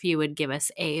much if you would give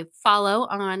us a follow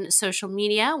on social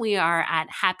media. We are at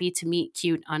Happy to Meet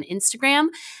Cute on Instagram.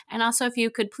 And also, if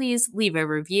you could please leave a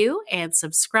review and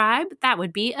subscribe, that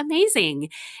would be amazing.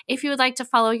 If you would like to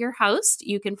follow your host,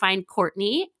 you can find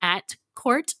Courtney at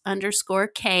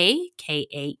Court_K,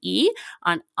 Kae,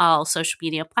 on all social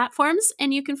media platforms.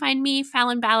 And you can find me,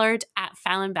 Fallon Ballard, at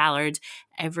Fallon Ballard,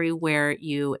 everywhere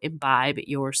you imbibe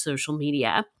your social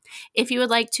media. If you would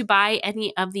like to buy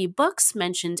any of the books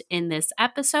mentioned in this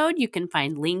episode, you can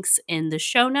find links in the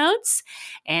show notes.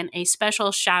 And a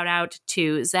special shout out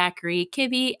to Zachary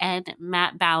Kibbe and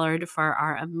Matt Ballard for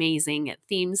our amazing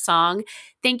theme song.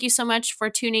 Thank you so much for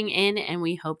tuning in, and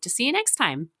we hope to see you next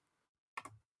time.